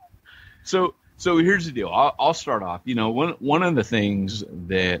 So here's the deal. I'll start off. One of the things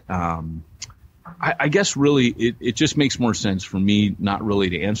that I guess really it just makes more sense for me not really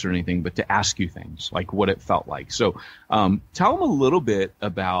to answer anything, but to ask you things like what it felt like. So tell them a little bit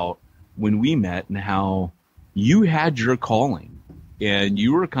about when we met and how you had your calling and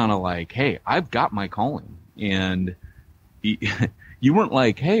you were kind of like, hey, I've got my calling. And you weren't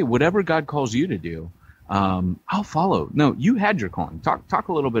like, hey, whatever God calls you to do, I'll follow. No, you had your calling. Talk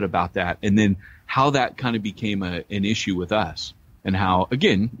a little bit about that, and then how that kind of became an issue with us, and how,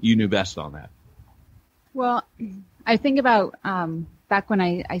 again, you knew best on that. Well, I think about back when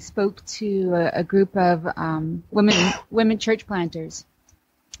I spoke to a group of women church planters,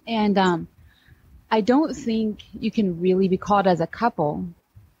 and I don't think you can really be called as a couple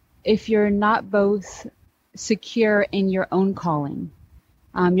if you're not both secure in your own calling.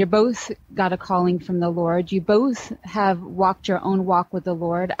 You're both got a calling from the Lord. You both have walked your own walk with the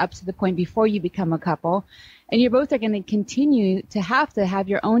Lord up to the point before you become a couple. And you both are going to continue to have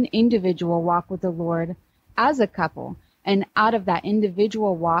your own individual walk with the Lord as a couple. And out of that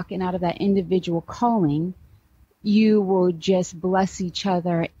individual walk and out of that individual calling, you will just bless each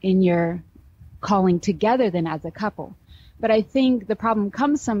other in your calling together then as a couple. But I think the problem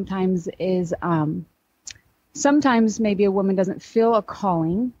comes sometimes is sometimes maybe a woman doesn't feel a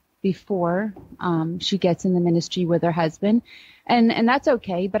calling before she gets in the ministry with her husband. And that's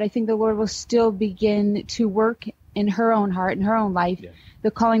okay. But I think the Lord will still begin to work in her own heart, in her own life,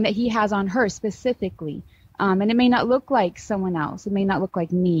 the calling that he has on her specifically. And it may not look like someone else. It may not look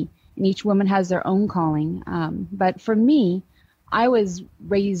like me. And each woman has their own calling. But for me, I was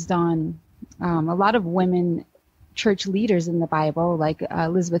raised on a lot of women church leaders in the Bible, like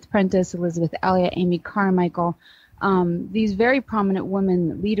Elizabeth Prentice, Elizabeth Elliot, Amy Carmichael, these very prominent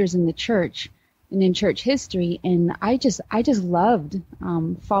women leaders in the church and in church history. And I just loved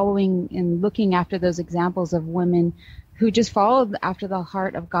following and looking after those examples of women who just followed after the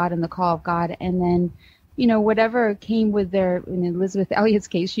heart of God and the call of God. And then, you know, whatever came with in Elizabeth Elliot's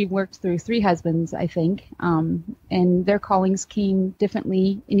case, she worked through 3 husbands, I think, and their callings came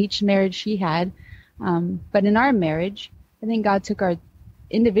differently in each marriage she had. But in our marriage, I think God took our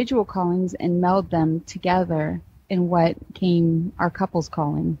individual callings and melded them together in what came our couple's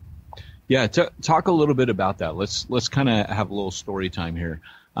calling. Yeah, talk a little bit about that. Let's kind of have a little story time here.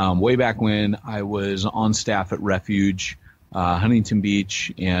 Way back when I was on staff at Refuge, Huntington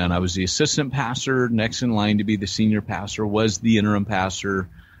Beach, and I was the assistant pastor. Next in line to be the senior pastor was the interim pastor.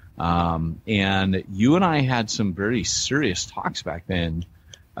 And you and I had some very serious talks back then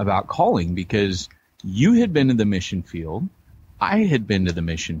about calling, because you had been to the mission field. I had been to the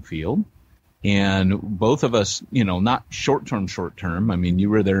mission field. And both of us, you know, not short term. I mean, you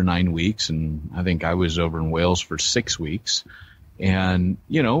were there 9 weeks, and I think I was over in Wales for 6 weeks. And,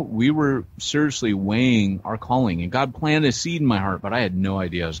 you know, we were seriously weighing our calling. And God planted a seed in my heart, but I had no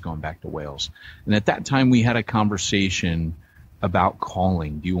idea I was going back to Wales. And at that time, we had a conversation about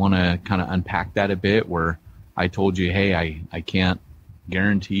calling. Do you want to kind of unpack that a bit, where I told you, hey, I can't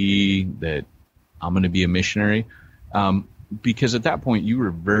guarantee that I'm going to be a missionary? Because at that point, you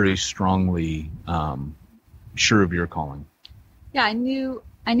were very strongly sure of your calling. Yeah, I knew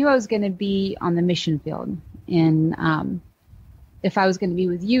I was going to be on the mission field. And if I was going to be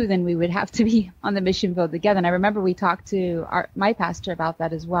with you, then we would have to be on the mission field together. And I remember we talked to my pastor about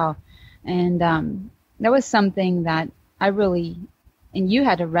that as well. And that was something that I really, and you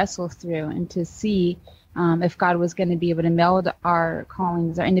had to wrestle through and to see if God was going to be able to meld our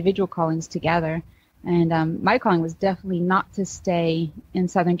callings, our individual callings together. And my calling was definitely not to stay in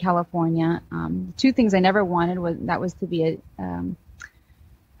Southern California. 2 things I never wanted was to be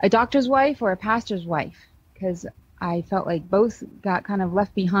a doctor's wife or a pastor's wife, because I felt like both got kind of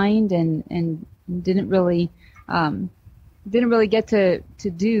left behind and didn't really get to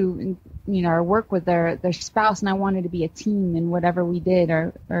do, you know, or work with their spouse. And I wanted to be a team in whatever we did,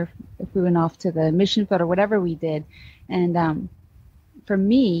 or if we went off to the mission field or whatever we did. And for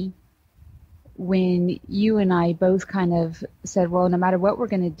me, when you and I both kind of said, well, no matter what we're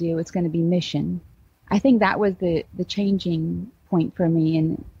going to do, it's going to be mission. I think that was the changing point for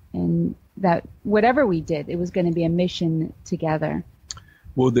me, and that whatever we did, it was going to be a mission together.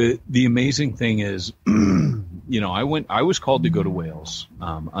 Well, the amazing thing is, you know, I was called to go to Wales,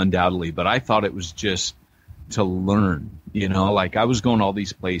 undoubtedly, but I thought it was just to learn, you know, like I was going all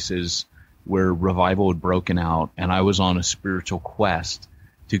these places where revival had broken out, and I was on a spiritual quest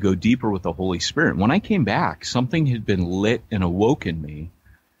to go deeper with the Holy Spirit. When I came back, something had been lit and awoke in me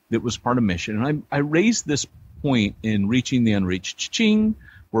that was part of mission. And I raised this point in Reaching the Unreached, cha-ching,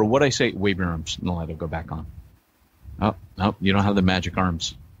 where what I say, wave your arms, and the light will go back on. Oh, no, you don't have the magic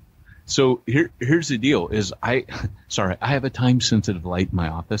arms. So here's the deal is I have a time-sensitive light in my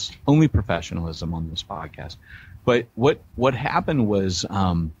office. Only professionalism on this podcast. But what happened was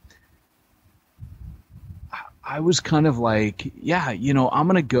I was kind of like, yeah, you know, I'm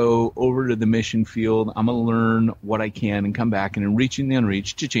going to go over to the mission field. I'm going to learn what I can and come back. And in Reaching the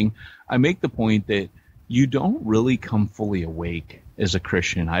Unreached, cha-ching, I make the point that you don't really come fully awake as a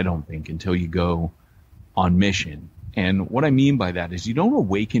Christian, I don't think, until you go on mission. And what I mean by that is you don't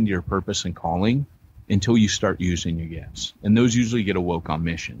awaken to your purpose and calling until you start using your gifts. And those usually get awoke on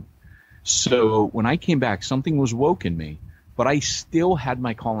mission. So when I came back, something was woke in me, but I still had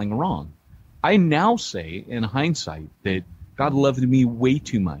my calling wrong. I now say, in hindsight, that God loved me way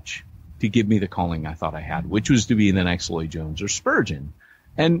too much to give me the calling I thought I had, which was to be the next Lloyd Jones or Spurgeon.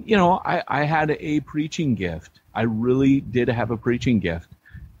 And, you know, I had a preaching gift. I really did have a preaching gift.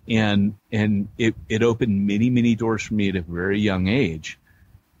 And it opened many, many doors for me at a very young age.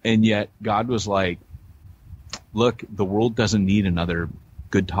 And yet God was like, look, the world doesn't need another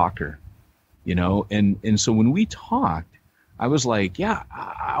good talker, you know? And so when we talked, I was like, yeah,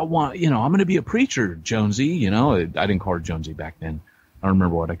 I want, you know, I'm going to be a preacher, Jonesy. You know, I didn't call her Jonesy back then. I don't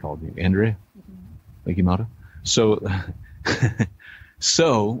remember what I called you. Andrea? Mikimoto? So,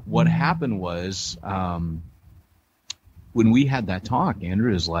 so what happened was, when we had that talk,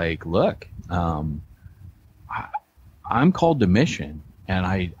 Andrew is like, look, I'm called to mission, and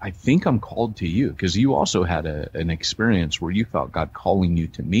I think I'm called to you, because you also had an experience where you felt God calling you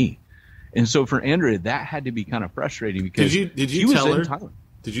to me. And so for Andrea, that had to be kind of frustrating, because did you tell her?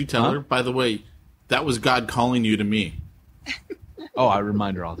 Did you tell her, by the way, that was God calling you to me? Oh, I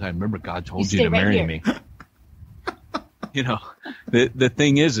remind her all the time. Remember, God told you to marry me. You know, the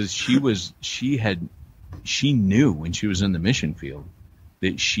thing is she knew when she was in the mission field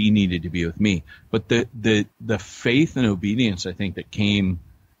that she needed to be with me. But the faith and obedience, I think, that came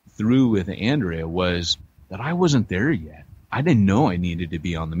through with Andrea was that I wasn't there yet. I didn't know I needed to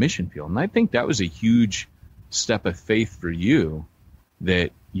be on the mission field. And I think that was a huge step of faith for you,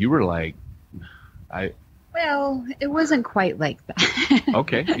 that you were like, Well, it wasn't quite like that.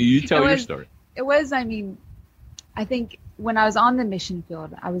 Okay, you tell your story. It was, I mean, I think when I was on the mission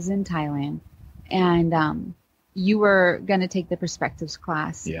field, I was in Thailand, and you were going to take the perspectives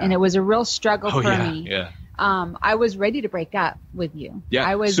class, and it was a real struggle for me. Yeah. I was ready to break up with you. Yeah.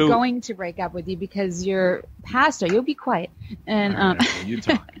 I was going to break up with you because you're pastor. You'll be quiet. And you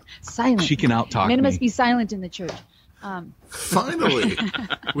talk. Silent. She can out-talk Men me. must be silent in the church. Finally,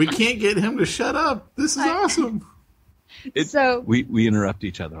 we can't get him to shut up. This is awesome. We interrupt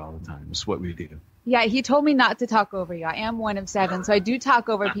each other all the time. It's what we do. Yeah, he told me not to talk over you. I am one of 7, so I do talk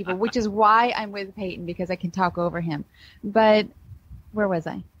over people, which is why I'm with Peyton, because I can talk over him. But where was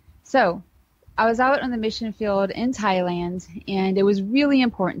I? So I was out on the mission field in Thailand, and it was really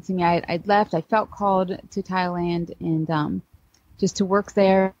important to me. I'd left. I felt called to Thailand and just to work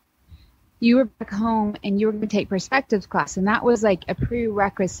there. You were back home, and you were going to take perspectives class, and that was like a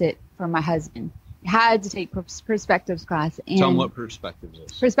prerequisite for my husband. Had to take perspectives class. And tell them what perspectives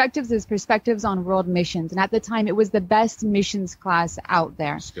is. Perspectives is perspectives on world missions, and at the time it was the best missions class out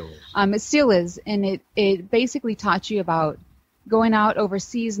there. Still is. It still is, and it basically taught you about going out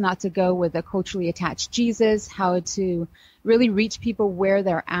overseas, not to go with a culturally attached Jesus, how to really reach people where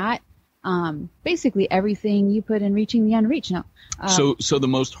they're at. Basically everything you put in reaching the unreached. No. So the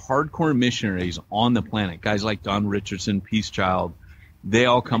most hardcore missionaries on the planet, guys like Don Richardson, Peace Child, they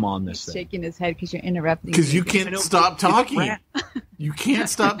all come on this thing. Shaking his head because you're interrupting. Because you can't stop talking. You can't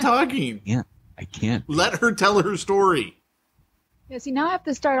stop talking. Yeah, I can't. Let her tell her story. Yeah, see, now I have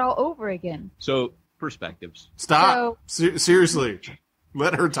to start all over again. So, perspectives. Stop. Seriously.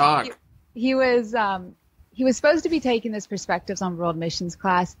 Let her talk. He was supposed to be taking this perspectives on world missions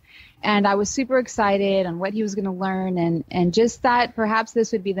class, and I was super excited on what he was going to learn, and just that perhaps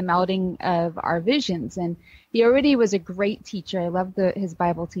this would be the melding of our visions. And he already was a great teacher. I loved his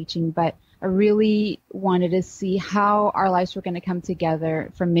Bible teaching, but I really wanted to see how our lives were going to come together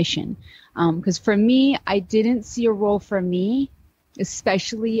for mission. Because for me, I didn't see a role for me,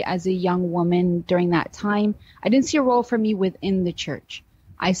 especially as a young woman during that time. I didn't see a role for me within the church.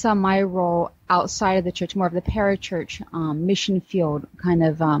 I saw my role outside of the church, more of the parachurch, mission field kind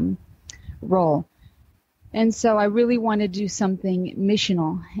of role. And so I really wanted to do something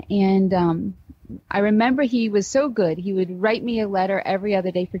missional. And I remember he was so good. He would write me a letter every other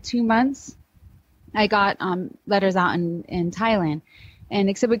day for 2 months. I got letters out in Thailand. And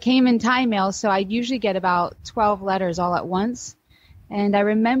except it came in Thai mail, so I'd usually get about 12 letters all at once. And I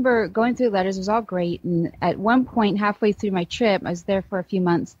remember going through the letters. It was all great. And at one point, halfway through my trip, I was there for a few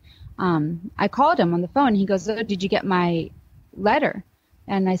months, I called him on the phone. He goes, "Oh, did you get my letter?"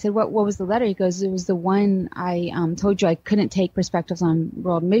 And I said, what was the letter? He goes, "It was the one I told you I couldn't take perspectives on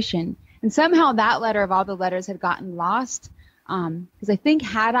world mission." And somehow that letter of all the letters had gotten lost. Because I think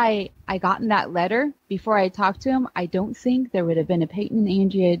had I gotten that letter before I talked to him, I don't think there would have been a Peyton and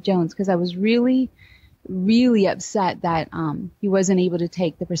Andrea Jones, because I was really upset that he wasn't able to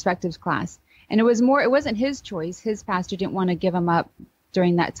take the perspectives class. And it wasn't his choice. His pastor didn't want to give him up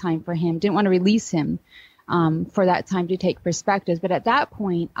during that time for him, didn't want to release him for that time to take perspectives. But at that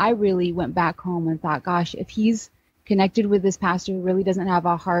point, I really went back home and thought, gosh, if he's connected with this pastor who really doesn't have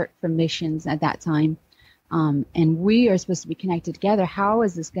a heart for missions at that time, and we are supposed to be connected together, how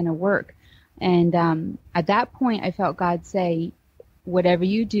is this going to work? And at that point, I felt God say, whatever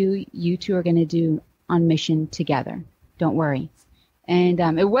you do, you two are going to do on mission together. Don't worry. And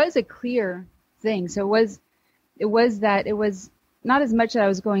it was a clear thing. So it was not as much that I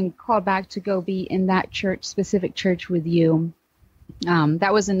was going called back to go be in that specific church with you.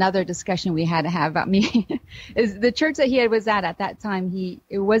 That was another discussion we had to have about me. Is the church that he was at that time,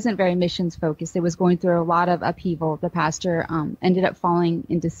 it wasn't very missions focused. It was going through a lot of upheaval. The pastor ended up falling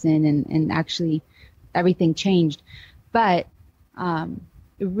into sin, and actually everything changed. But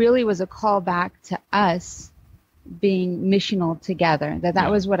it really was a call back to us being missional together. That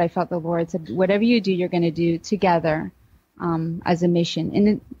was what I felt the Lord said. Whatever you do, you're going to do together as a mission.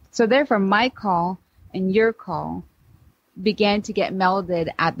 And so therefore my call and your call began to get melded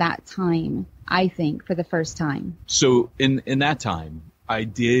at that time, I think, for the first time. So in that time, I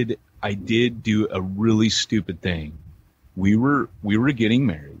did do a really stupid thing. We were getting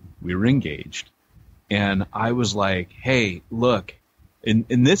married. We were engaged. And I was like, hey, look, and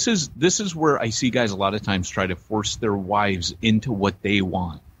this is where I see guys a lot of times try to force their wives into what they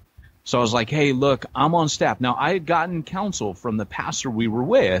want. So I was like, hey, look, I'm on staff. Now, I had gotten counsel from the pastor we were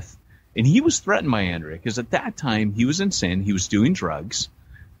with, and he was threatened by Andrea because at that time he was in sin. He was doing drugs,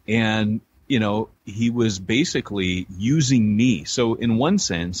 and, he was basically using me. So in one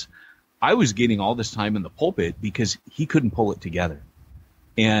sense, I was getting all this time in the pulpit because he couldn't pull it together.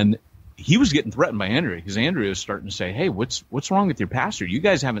 And he was getting threatened by Andrea because Andrea was starting to say, hey, what's wrong with your pastor? You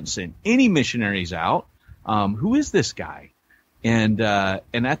guys haven't sent any missionaries out. Who is this guy? And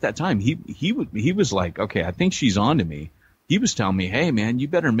at that time, he was like, okay, I think she's on to me. He was telling me, hey, man, you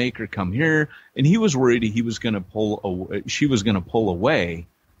better make her come here. And he was worried she was going to pull away,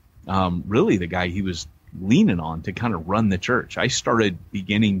 really the guy he was leaning on to kind of run the church. I started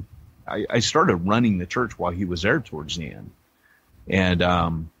running the church while he was there towards the end.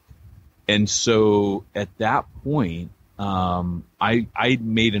 And so at that point, I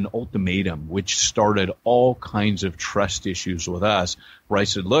made an ultimatum, which started all kinds of trust issues with us, where I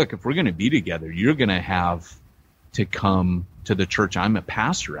said, look, if we're going to be together, you're going to have to come to the church I'm a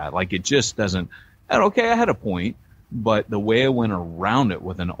pastor at. Like, it just doesn't, okay, I had a point, but the way I went around it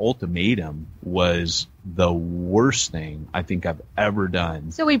with an ultimatum was the worst thing I think I've ever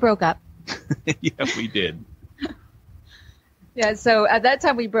done. So we broke up. Yeah, we did. Yeah, so at that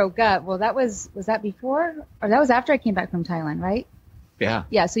time we broke up. Well, was that before? Or that was after I came back from Thailand, right? Yeah.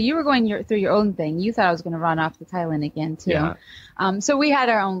 Yeah, so you were going through your own thing. You thought I was going to run off to Thailand again, too. Yeah. So we had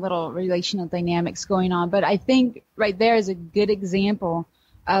our own little relational dynamics going on. But I think right there is a good example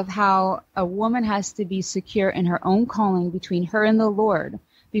of how a woman has to be secure in her own calling between her and the Lord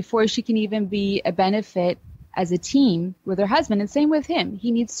before she can even be a benefit as a team with her husband. And same with him.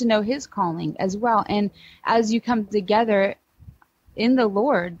 He needs to know his calling as well. And as you come together in the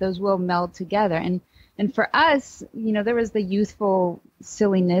Lord, those will meld together. And for us, there was the youthful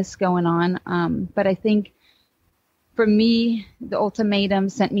silliness going on. But I think for me, the ultimatum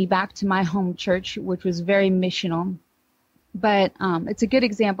sent me back to my home church, which was very missional. But it's a good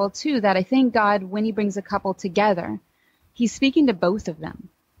example, too, that I think God, when he brings a couple together, he's speaking to both of them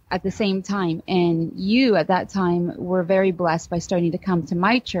at the same time. And you at that time were very blessed by starting to come to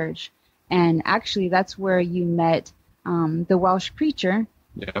my church. And actually, that's where you met the Welsh preacher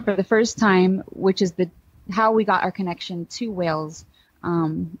for the first time, which is how we got our connection to Wales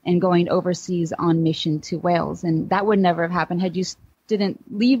and going overseas on mission to Wales. And that would never have happened had you didn't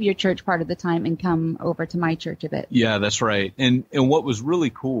leave your church part of the time and come over to my church a bit. Yeah, that's right. And what was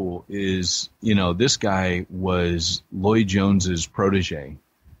really cool is, this guy was Lloyd Jones's protege.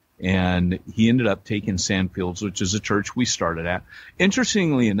 And he ended up taking Sandfields, which is a church we started at.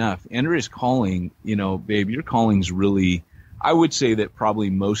 Interestingly enough, Andrea's calling, babe, your calling's really, I would say that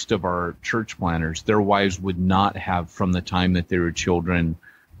probably most of our church planners, their wives would not have, from the time that they were children,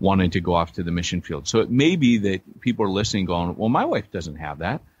 wanted to go off to the mission field. So it may be that people are listening going, well, my wife doesn't have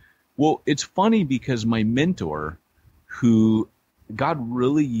that. Well, it's funny because my mentor, who God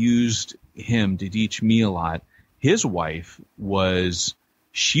really used him to teach me a lot, his wife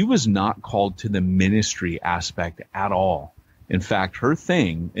she was not called to the ministry aspect at all. In fact, her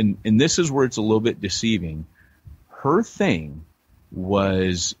thing, and this is where it's a little bit deceiving, her thing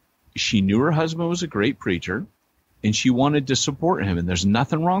was she knew her husband was a great preacher, and she wanted to support him, and there's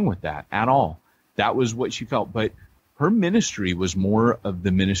nothing wrong with that at all. That was what she felt. But her ministry was more of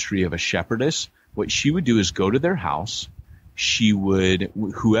the ministry of a shepherdess. What she would do is go to their house. She would,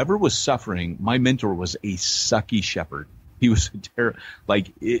 whoever was suffering, my mentor was a sucky shepherd. He was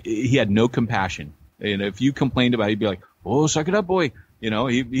he had no compassion. And if you complained about it, he'd be like, oh, suck it up, boy.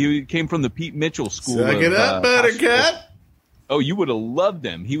 He came from the Pete Mitchell school. Suck it up, buttercup. Oh, you would have loved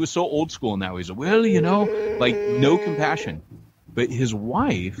him. He was so old school in that way. He's like, well, no compassion. But his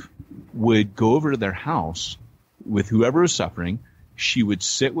wife would go over to their house with whoever was suffering. She would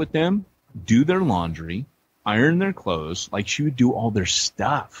sit with them, do their laundry, iron their clothes, like she would do all their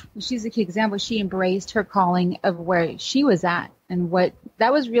stuff. She's a key example. She embraced her calling of where she was at and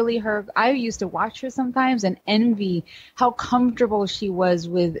that was really her. I used to watch her sometimes and envy how comfortable she was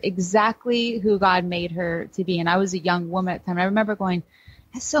with exactly who God made her to be. And I was a young woman at the time. I remember going,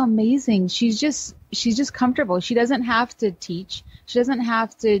 that's so amazing. She's just comfortable. She doesn't have to teach. She doesn't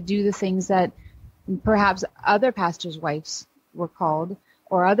have to do the things that perhaps other pastors' wives were called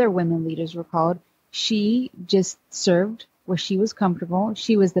or other women leaders were called. She just served where she was comfortable.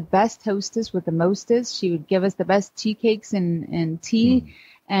 She was the best hostess with the mostest. She would give us the best tea cakes and tea.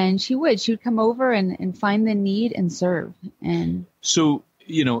 And she would come over and find the need and serve. And so,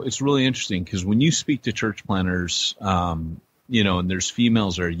 it's really interesting because when you speak to church planners, and there's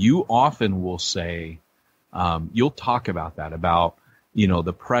females there, you often will say, you'll talk about that, about,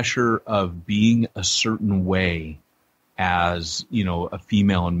 the pressure of being a certain way as, a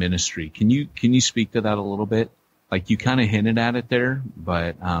female in ministry. Can you speak to that a little bit? Like you kind of hinted at it there,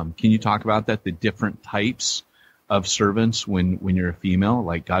 but can you talk about that, the different types of servants when you're a female,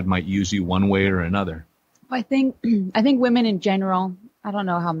 like God might use you one way or another? I think women in general, I don't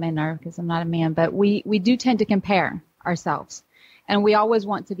know how men are because I'm not a man, but we do tend to compare ourselves, and we always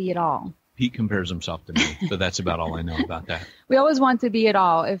want to be it all. Pete compares himself to me, so that's about all I know about that. We always want to be it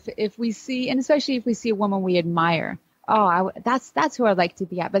all. If we see, and especially if we see a woman we admire, that's who I'd like to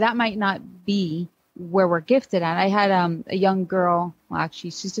be at, but that might not be where we're gifted at. I had a young girl, well,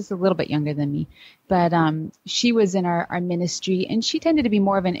 actually she's just a little bit younger than me, but she was in our ministry, and she tended to be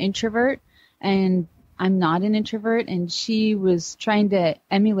more of an introvert, and I'm not an introvert, and she was trying to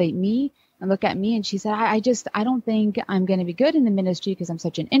emulate me and look at me, and she said, I don't think I'm going to be good in the ministry because I'm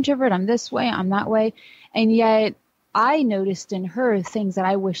such an introvert. I'm this way, I'm that way. And yet I noticed in her things that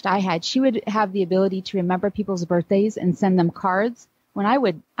I wished I had. She would have the ability to remember people's birthdays and send them cards when I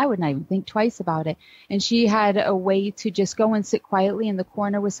would not even think twice about it. And she had a way to just go and sit quietly in the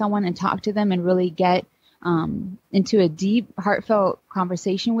corner with someone and talk to them and really get into a deep, heartfelt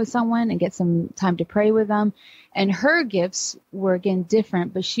conversation with someone and get some time to pray with them. And her gifts were, again,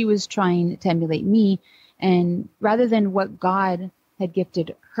 different, but she was trying to emulate me, and rather than what God had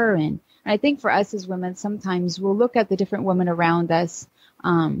gifted her in. And I think for us as women, sometimes we'll look at the different women around us.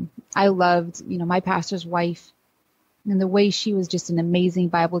 I loved, my pastor's wife, and the way she was just an amazing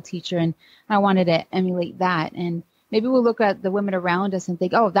Bible teacher, and I wanted to emulate that. And maybe we'll look at the women around us and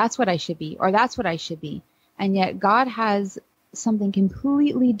think, oh, that's what I should be, or that's what I should be. And yet God has something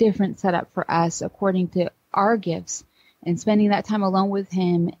completely different set up for us according to our gifts, and spending that time alone with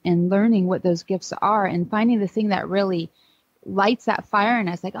him and learning what those gifts are and finding the thing that really lights that fire in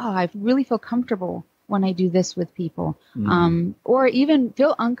us. Like, oh, I really feel comfortable when I do this with people, or even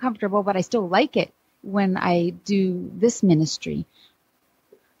feel uncomfortable, but I still like it when I do this ministry.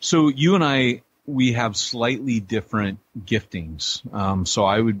 So you and I, we have slightly different giftings. So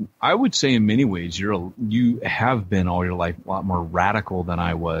I would say in many ways you have been all your life a lot more radical than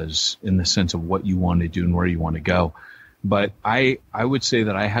I was in the sense of what you want to do and where you want to go. But I would say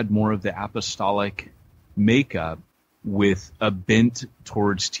that I had more of the apostolic makeup with a bent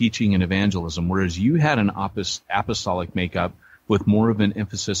towards teaching and evangelism, whereas you had an apostolic makeup with more of an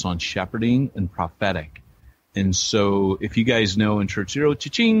emphasis on shepherding and prophetic. And so if you guys know in Church Zero,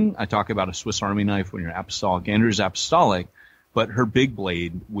 cha-ching, I talk about a Swiss Army knife when you're apostolic. Andrew's apostolic, but her big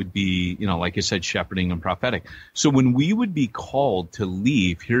blade would be, like I said, shepherding and prophetic. So when we would be called to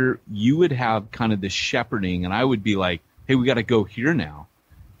leave here, you would have kind of this shepherding, and I would be like, hey, we got to go here now.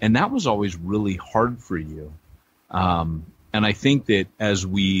 And that was always really hard for you. And I think that as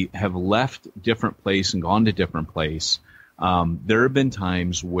we have left different place and gone to different place, there have been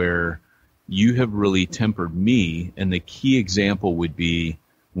times where you have really tempered me, and the key example would be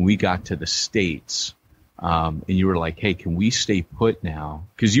when we got to the States, and you were like, hey, can we stay put now?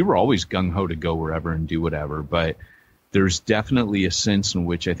 Because you were always gung-ho to go wherever and do whatever, but there's definitely a sense in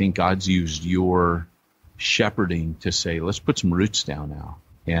which I think God's used your shepherding to say, let's put some roots down now.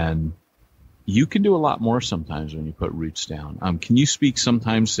 And you can do a lot more sometimes when you put roots down. Can you speak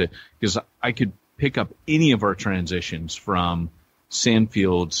sometimes to, because I could pick up any of our transitions from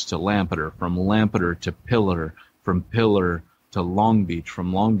Sandfields to Lampeter, from Lampeter to Pillar, from Pillar to Long Beach,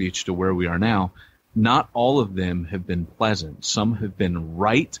 from Long Beach to where we are now. Not all of them have been pleasant. Some have been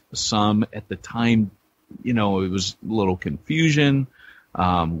right. Some at the time, it was a little confusion.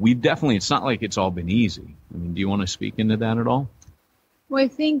 It's not like it's all been easy. I mean, do you want to speak into that at all? Well, I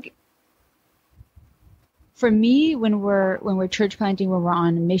think for me, when we're church planting, when we're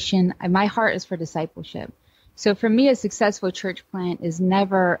on a mission, my heart is for discipleship. So for me, a successful church plant is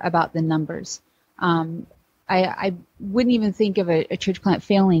never about the numbers. I wouldn't even think of a church plant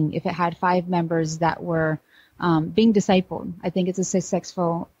failing if it had 5 members that were being discipled. I think it's a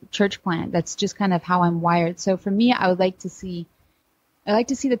successful church plant. That's just kind of how I'm wired. So for me, I like to see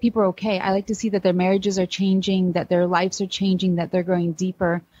that people are okay. I like to see that their marriages are changing, that their lives are changing, that they're going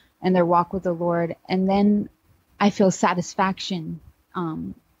deeper in their walk with the Lord. And then I feel satisfaction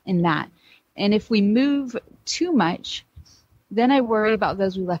in that. And if we move too much, then I worry about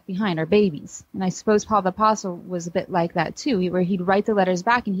those we left behind, our babies. And I suppose Paul the Apostle was a bit like that too, where he'd write the letters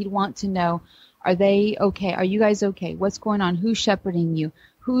back and he'd want to know, are they okay? Are you guys okay? What's going on? Who's shepherding you?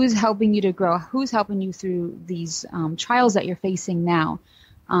 Who's helping you to grow? Who's helping you through these trials that you're facing now?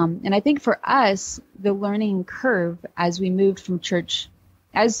 And I think for us, the learning curve as we moved from church,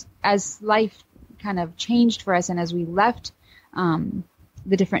 as life kind of changed for us and as we left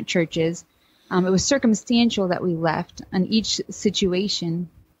the different churches, it was circumstantial that we left on each situation.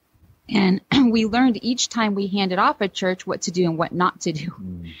 And we learned each time we handed off a church what to do and what not to do.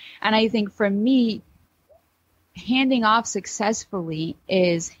 And I think for me, handing off successfully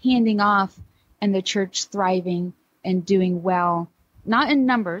is handing off and the church thriving and doing well, not in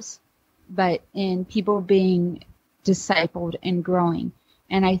numbers, but in people being discipled and growing.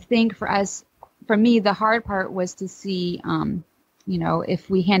 And I think for us, for me, the hard part was to see, if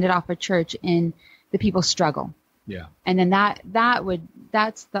we handed off a church and the people struggle. Yeah. And then that was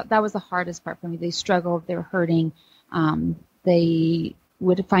the hardest part for me. They struggled, they were hurting. They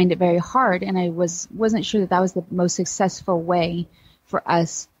would find it very hard. And I wasn't sure that was the most successful way for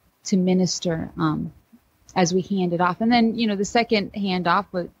us to minister, as we handed off. And then, the second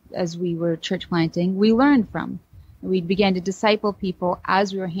handoff, as we were church planting, we learned from. We began to disciple people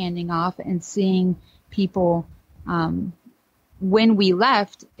as we were handing off and seeing people, when we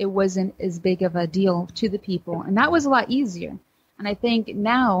left, it wasn't as big of a deal to the people. And that was a lot easier. And I think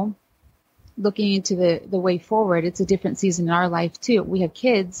now, looking into the way forward, it's a different season in our life too. We have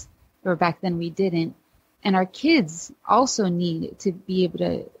kids, or back then we didn't. And our kids also need to be able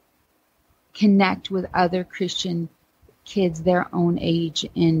to connect with other Christian kids their own age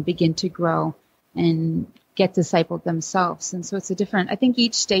and begin to grow and get discipled themselves. And so it's I think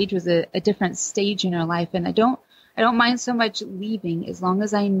each stage was a different stage in our life. And I don't mind so much leaving as long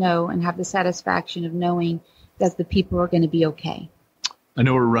as I know and have the satisfaction of knowing that the people are going to be okay. I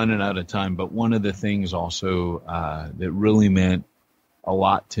know we're running out of time, but one of the things also that really meant a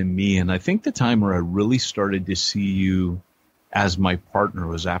lot to me, and I think the time where I really started to see you as my partner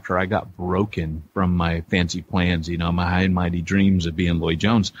was after I got broken from my fancy plans, my high and mighty dreams of being Lloyd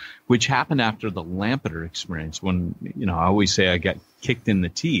Jones, which happened after the Lampeter experience when, I always say I got kicked in the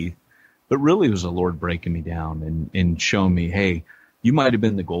teeth, but really it was the Lord breaking me down and showing me, hey, you might have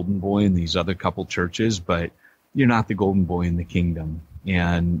been the golden boy in these other couple churches, but you're not the golden boy in the kingdom.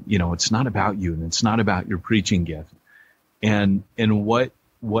 And, it's not about you and it's not about your preaching gift. And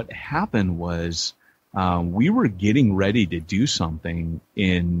what happened was, we were getting ready to do something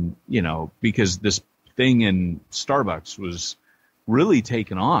because this thing in Starbucks was really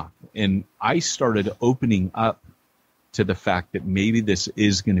taking off. And I started opening up to the fact that maybe this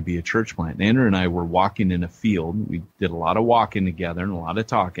is going to be a church plant. And Andrew and I were walking in a field. We did a lot of walking together and a lot of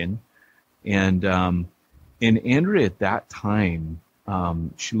talking. And Andrea at that time,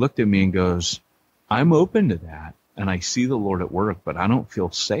 she looked at me and goes, I'm open to that. And I see the Lord at work, but I don't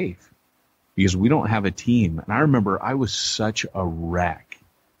feel safe because we don't have a team. And I remember I was such a wreck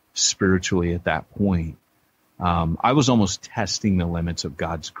spiritually at that point. I was almost testing the limits of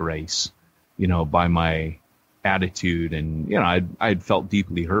God's grace, by my attitude. And, I'd felt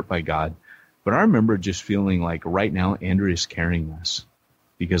deeply hurt by God. But I remember just feeling like right now, Andrea's carrying us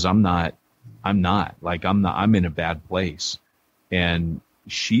because I'm in a bad place. And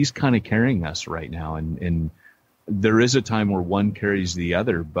she's kind of carrying us right now. And there is a time where one carries the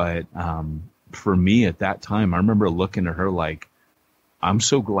other. But for me at that time, I remember looking at her like, I'm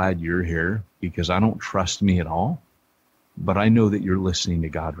so glad you're here because I don't trust me at all. But I know that you're listening to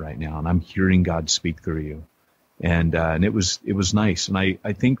God right now and I'm hearing God speak through you. And it was nice. And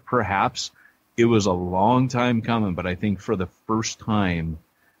I think perhaps it was a long time coming, but I think for the first time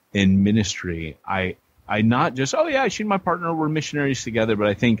in ministry, I not just, oh yeah, she's my partner, we're missionaries together, but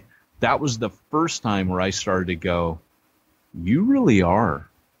I think that was the first time where I started to go, you really are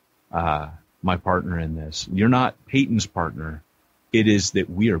my partner in this. You're not Peyton's partner. It is that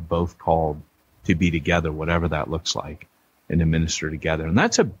we are both called to be together, whatever that looks like, and to minister together. And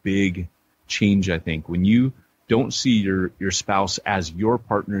that's a big change, I think, when you don't see your spouse as your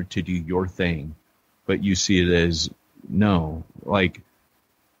partner to do your thing, but you see it as, no, like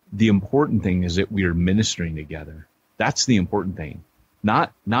the important thing is that we are ministering together. That's the important thing.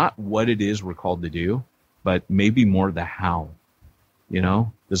 Not what it is we're called to do, but maybe more the how.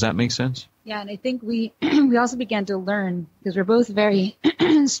 Does that make sense? Yeah, and I think we also began to learn because we're both very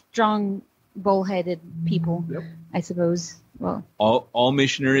strong, bullheaded people, yep. I suppose. Well, all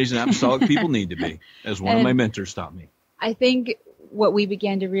missionaries and apostolic people need to be, as one of my mentors taught me. I think what we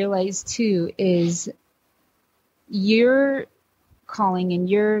began to realize too is your calling and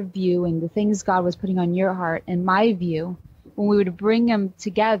your view and the things God was putting on your heart and my view when we would bring them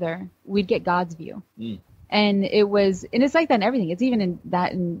together, we'd get God's view. And it's like that in everything. It's even in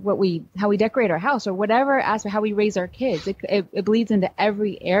that, in how we decorate our house or whatever aspect, how we raise our kids. It bleeds into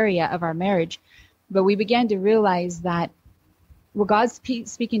every area of our marriage. But we began to realize that what God's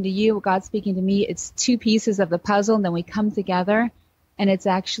speaking to you, what God's speaking to me, it's two pieces of the puzzle, and then we come together, and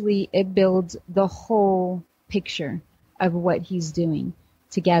it builds the whole picture of what He's doing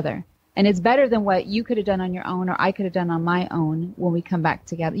together. And it's better than what you could have done on your own or I could have done on my own when we come back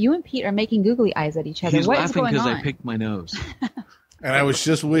together. You and Pete are making googly eyes at each other. He's what laughing because I picked my nose. And I was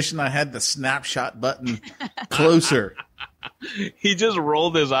just wishing I had the snapshot button closer. He just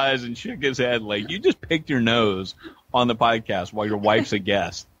rolled his eyes and shook his head like, you just picked your nose on the podcast while your wife's a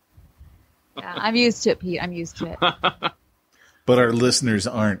guest. Yeah, I'm used to it, Pete. I'm used to it. But our listeners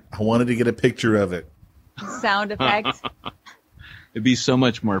aren't. I wanted to get a picture of it. Sound effect. It'd be so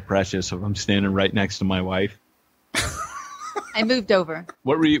much more precious if I'm standing right next to my wife. I moved over.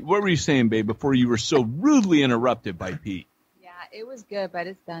 What were you saying, babe, before you were so rudely interrupted by Pete? Yeah, it was good, but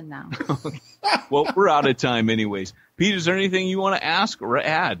it's done now. Well, we're out of time anyways. Pete, is there anything you want to ask or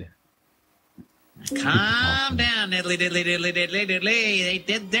add? Calm down, diddly diddly diddly diddly diddly. They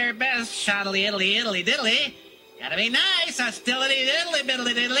did their best, shoddily diddly diddly diddly. Gotta be nice, hostility diddly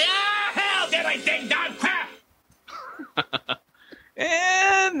diddly diddly. Ah, hell, diddly ding dong crap!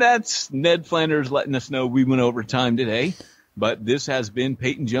 And that's Ned Flanders letting us know we went over time today. But this has been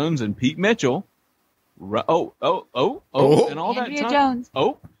Peyton Jones and Pete Mitchell. And all Andrea that time. Jones.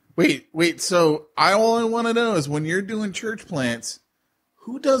 Oh, wait. So I only want to know is when you're doing church plants,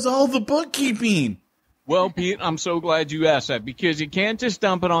 who does all the bookkeeping? Well, Pete, I'm so glad you asked that because you can't just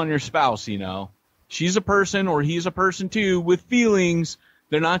dump it on your spouse, you know. She's a person or he's a person too with feelings.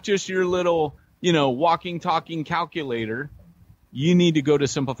 They're not just your little, walking, talking calculator. You need to go to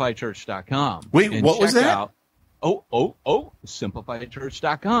simplifychurch.com. Wait, what was that?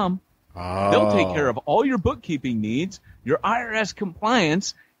 Simplifychurch.com. They'll take care of all your bookkeeping needs, your IRS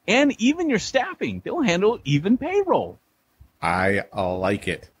compliance, and even your staffing. They'll handle even payroll. I like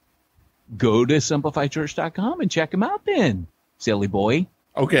it. Go to simplifychurch.com and check them out then, silly boy.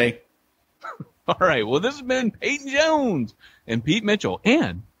 Okay. All right. Well, this has been Peyton Jones and Pete Mitchell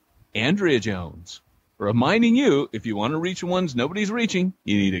and Andrea Jones. Reminding you, if you want to reach the ones nobody's reaching,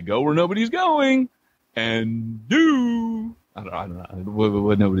 you need to go where nobody's going and do. I don't know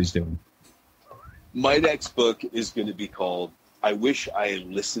what nobody's doing. My next book is going to be called I Wish I Had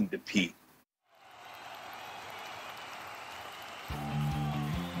Listened to Pete.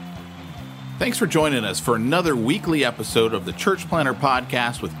 Thanks for joining us for another weekly episode of the Church Planter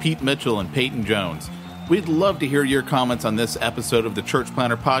Podcast with Pete Mitchell and Peyton Jones. We'd love to hear your comments on this episode of the Church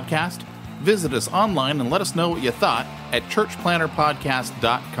Planter Podcast. Visit us online and let us know what you thought at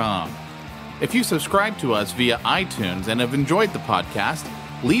churchplanterpodcast.com. If you subscribe to us via iTunes and have enjoyed the podcast,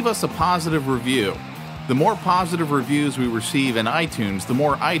 leave us a positive review. The more positive reviews we receive in iTunes, the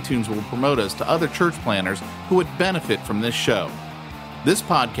more iTunes will promote us to other church planners who would benefit from this show. This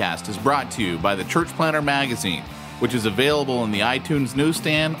podcast is brought to you by the Church Planter Magazine, which is available in the iTunes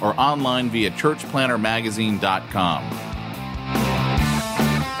newsstand or online via churchplantermagazine.com.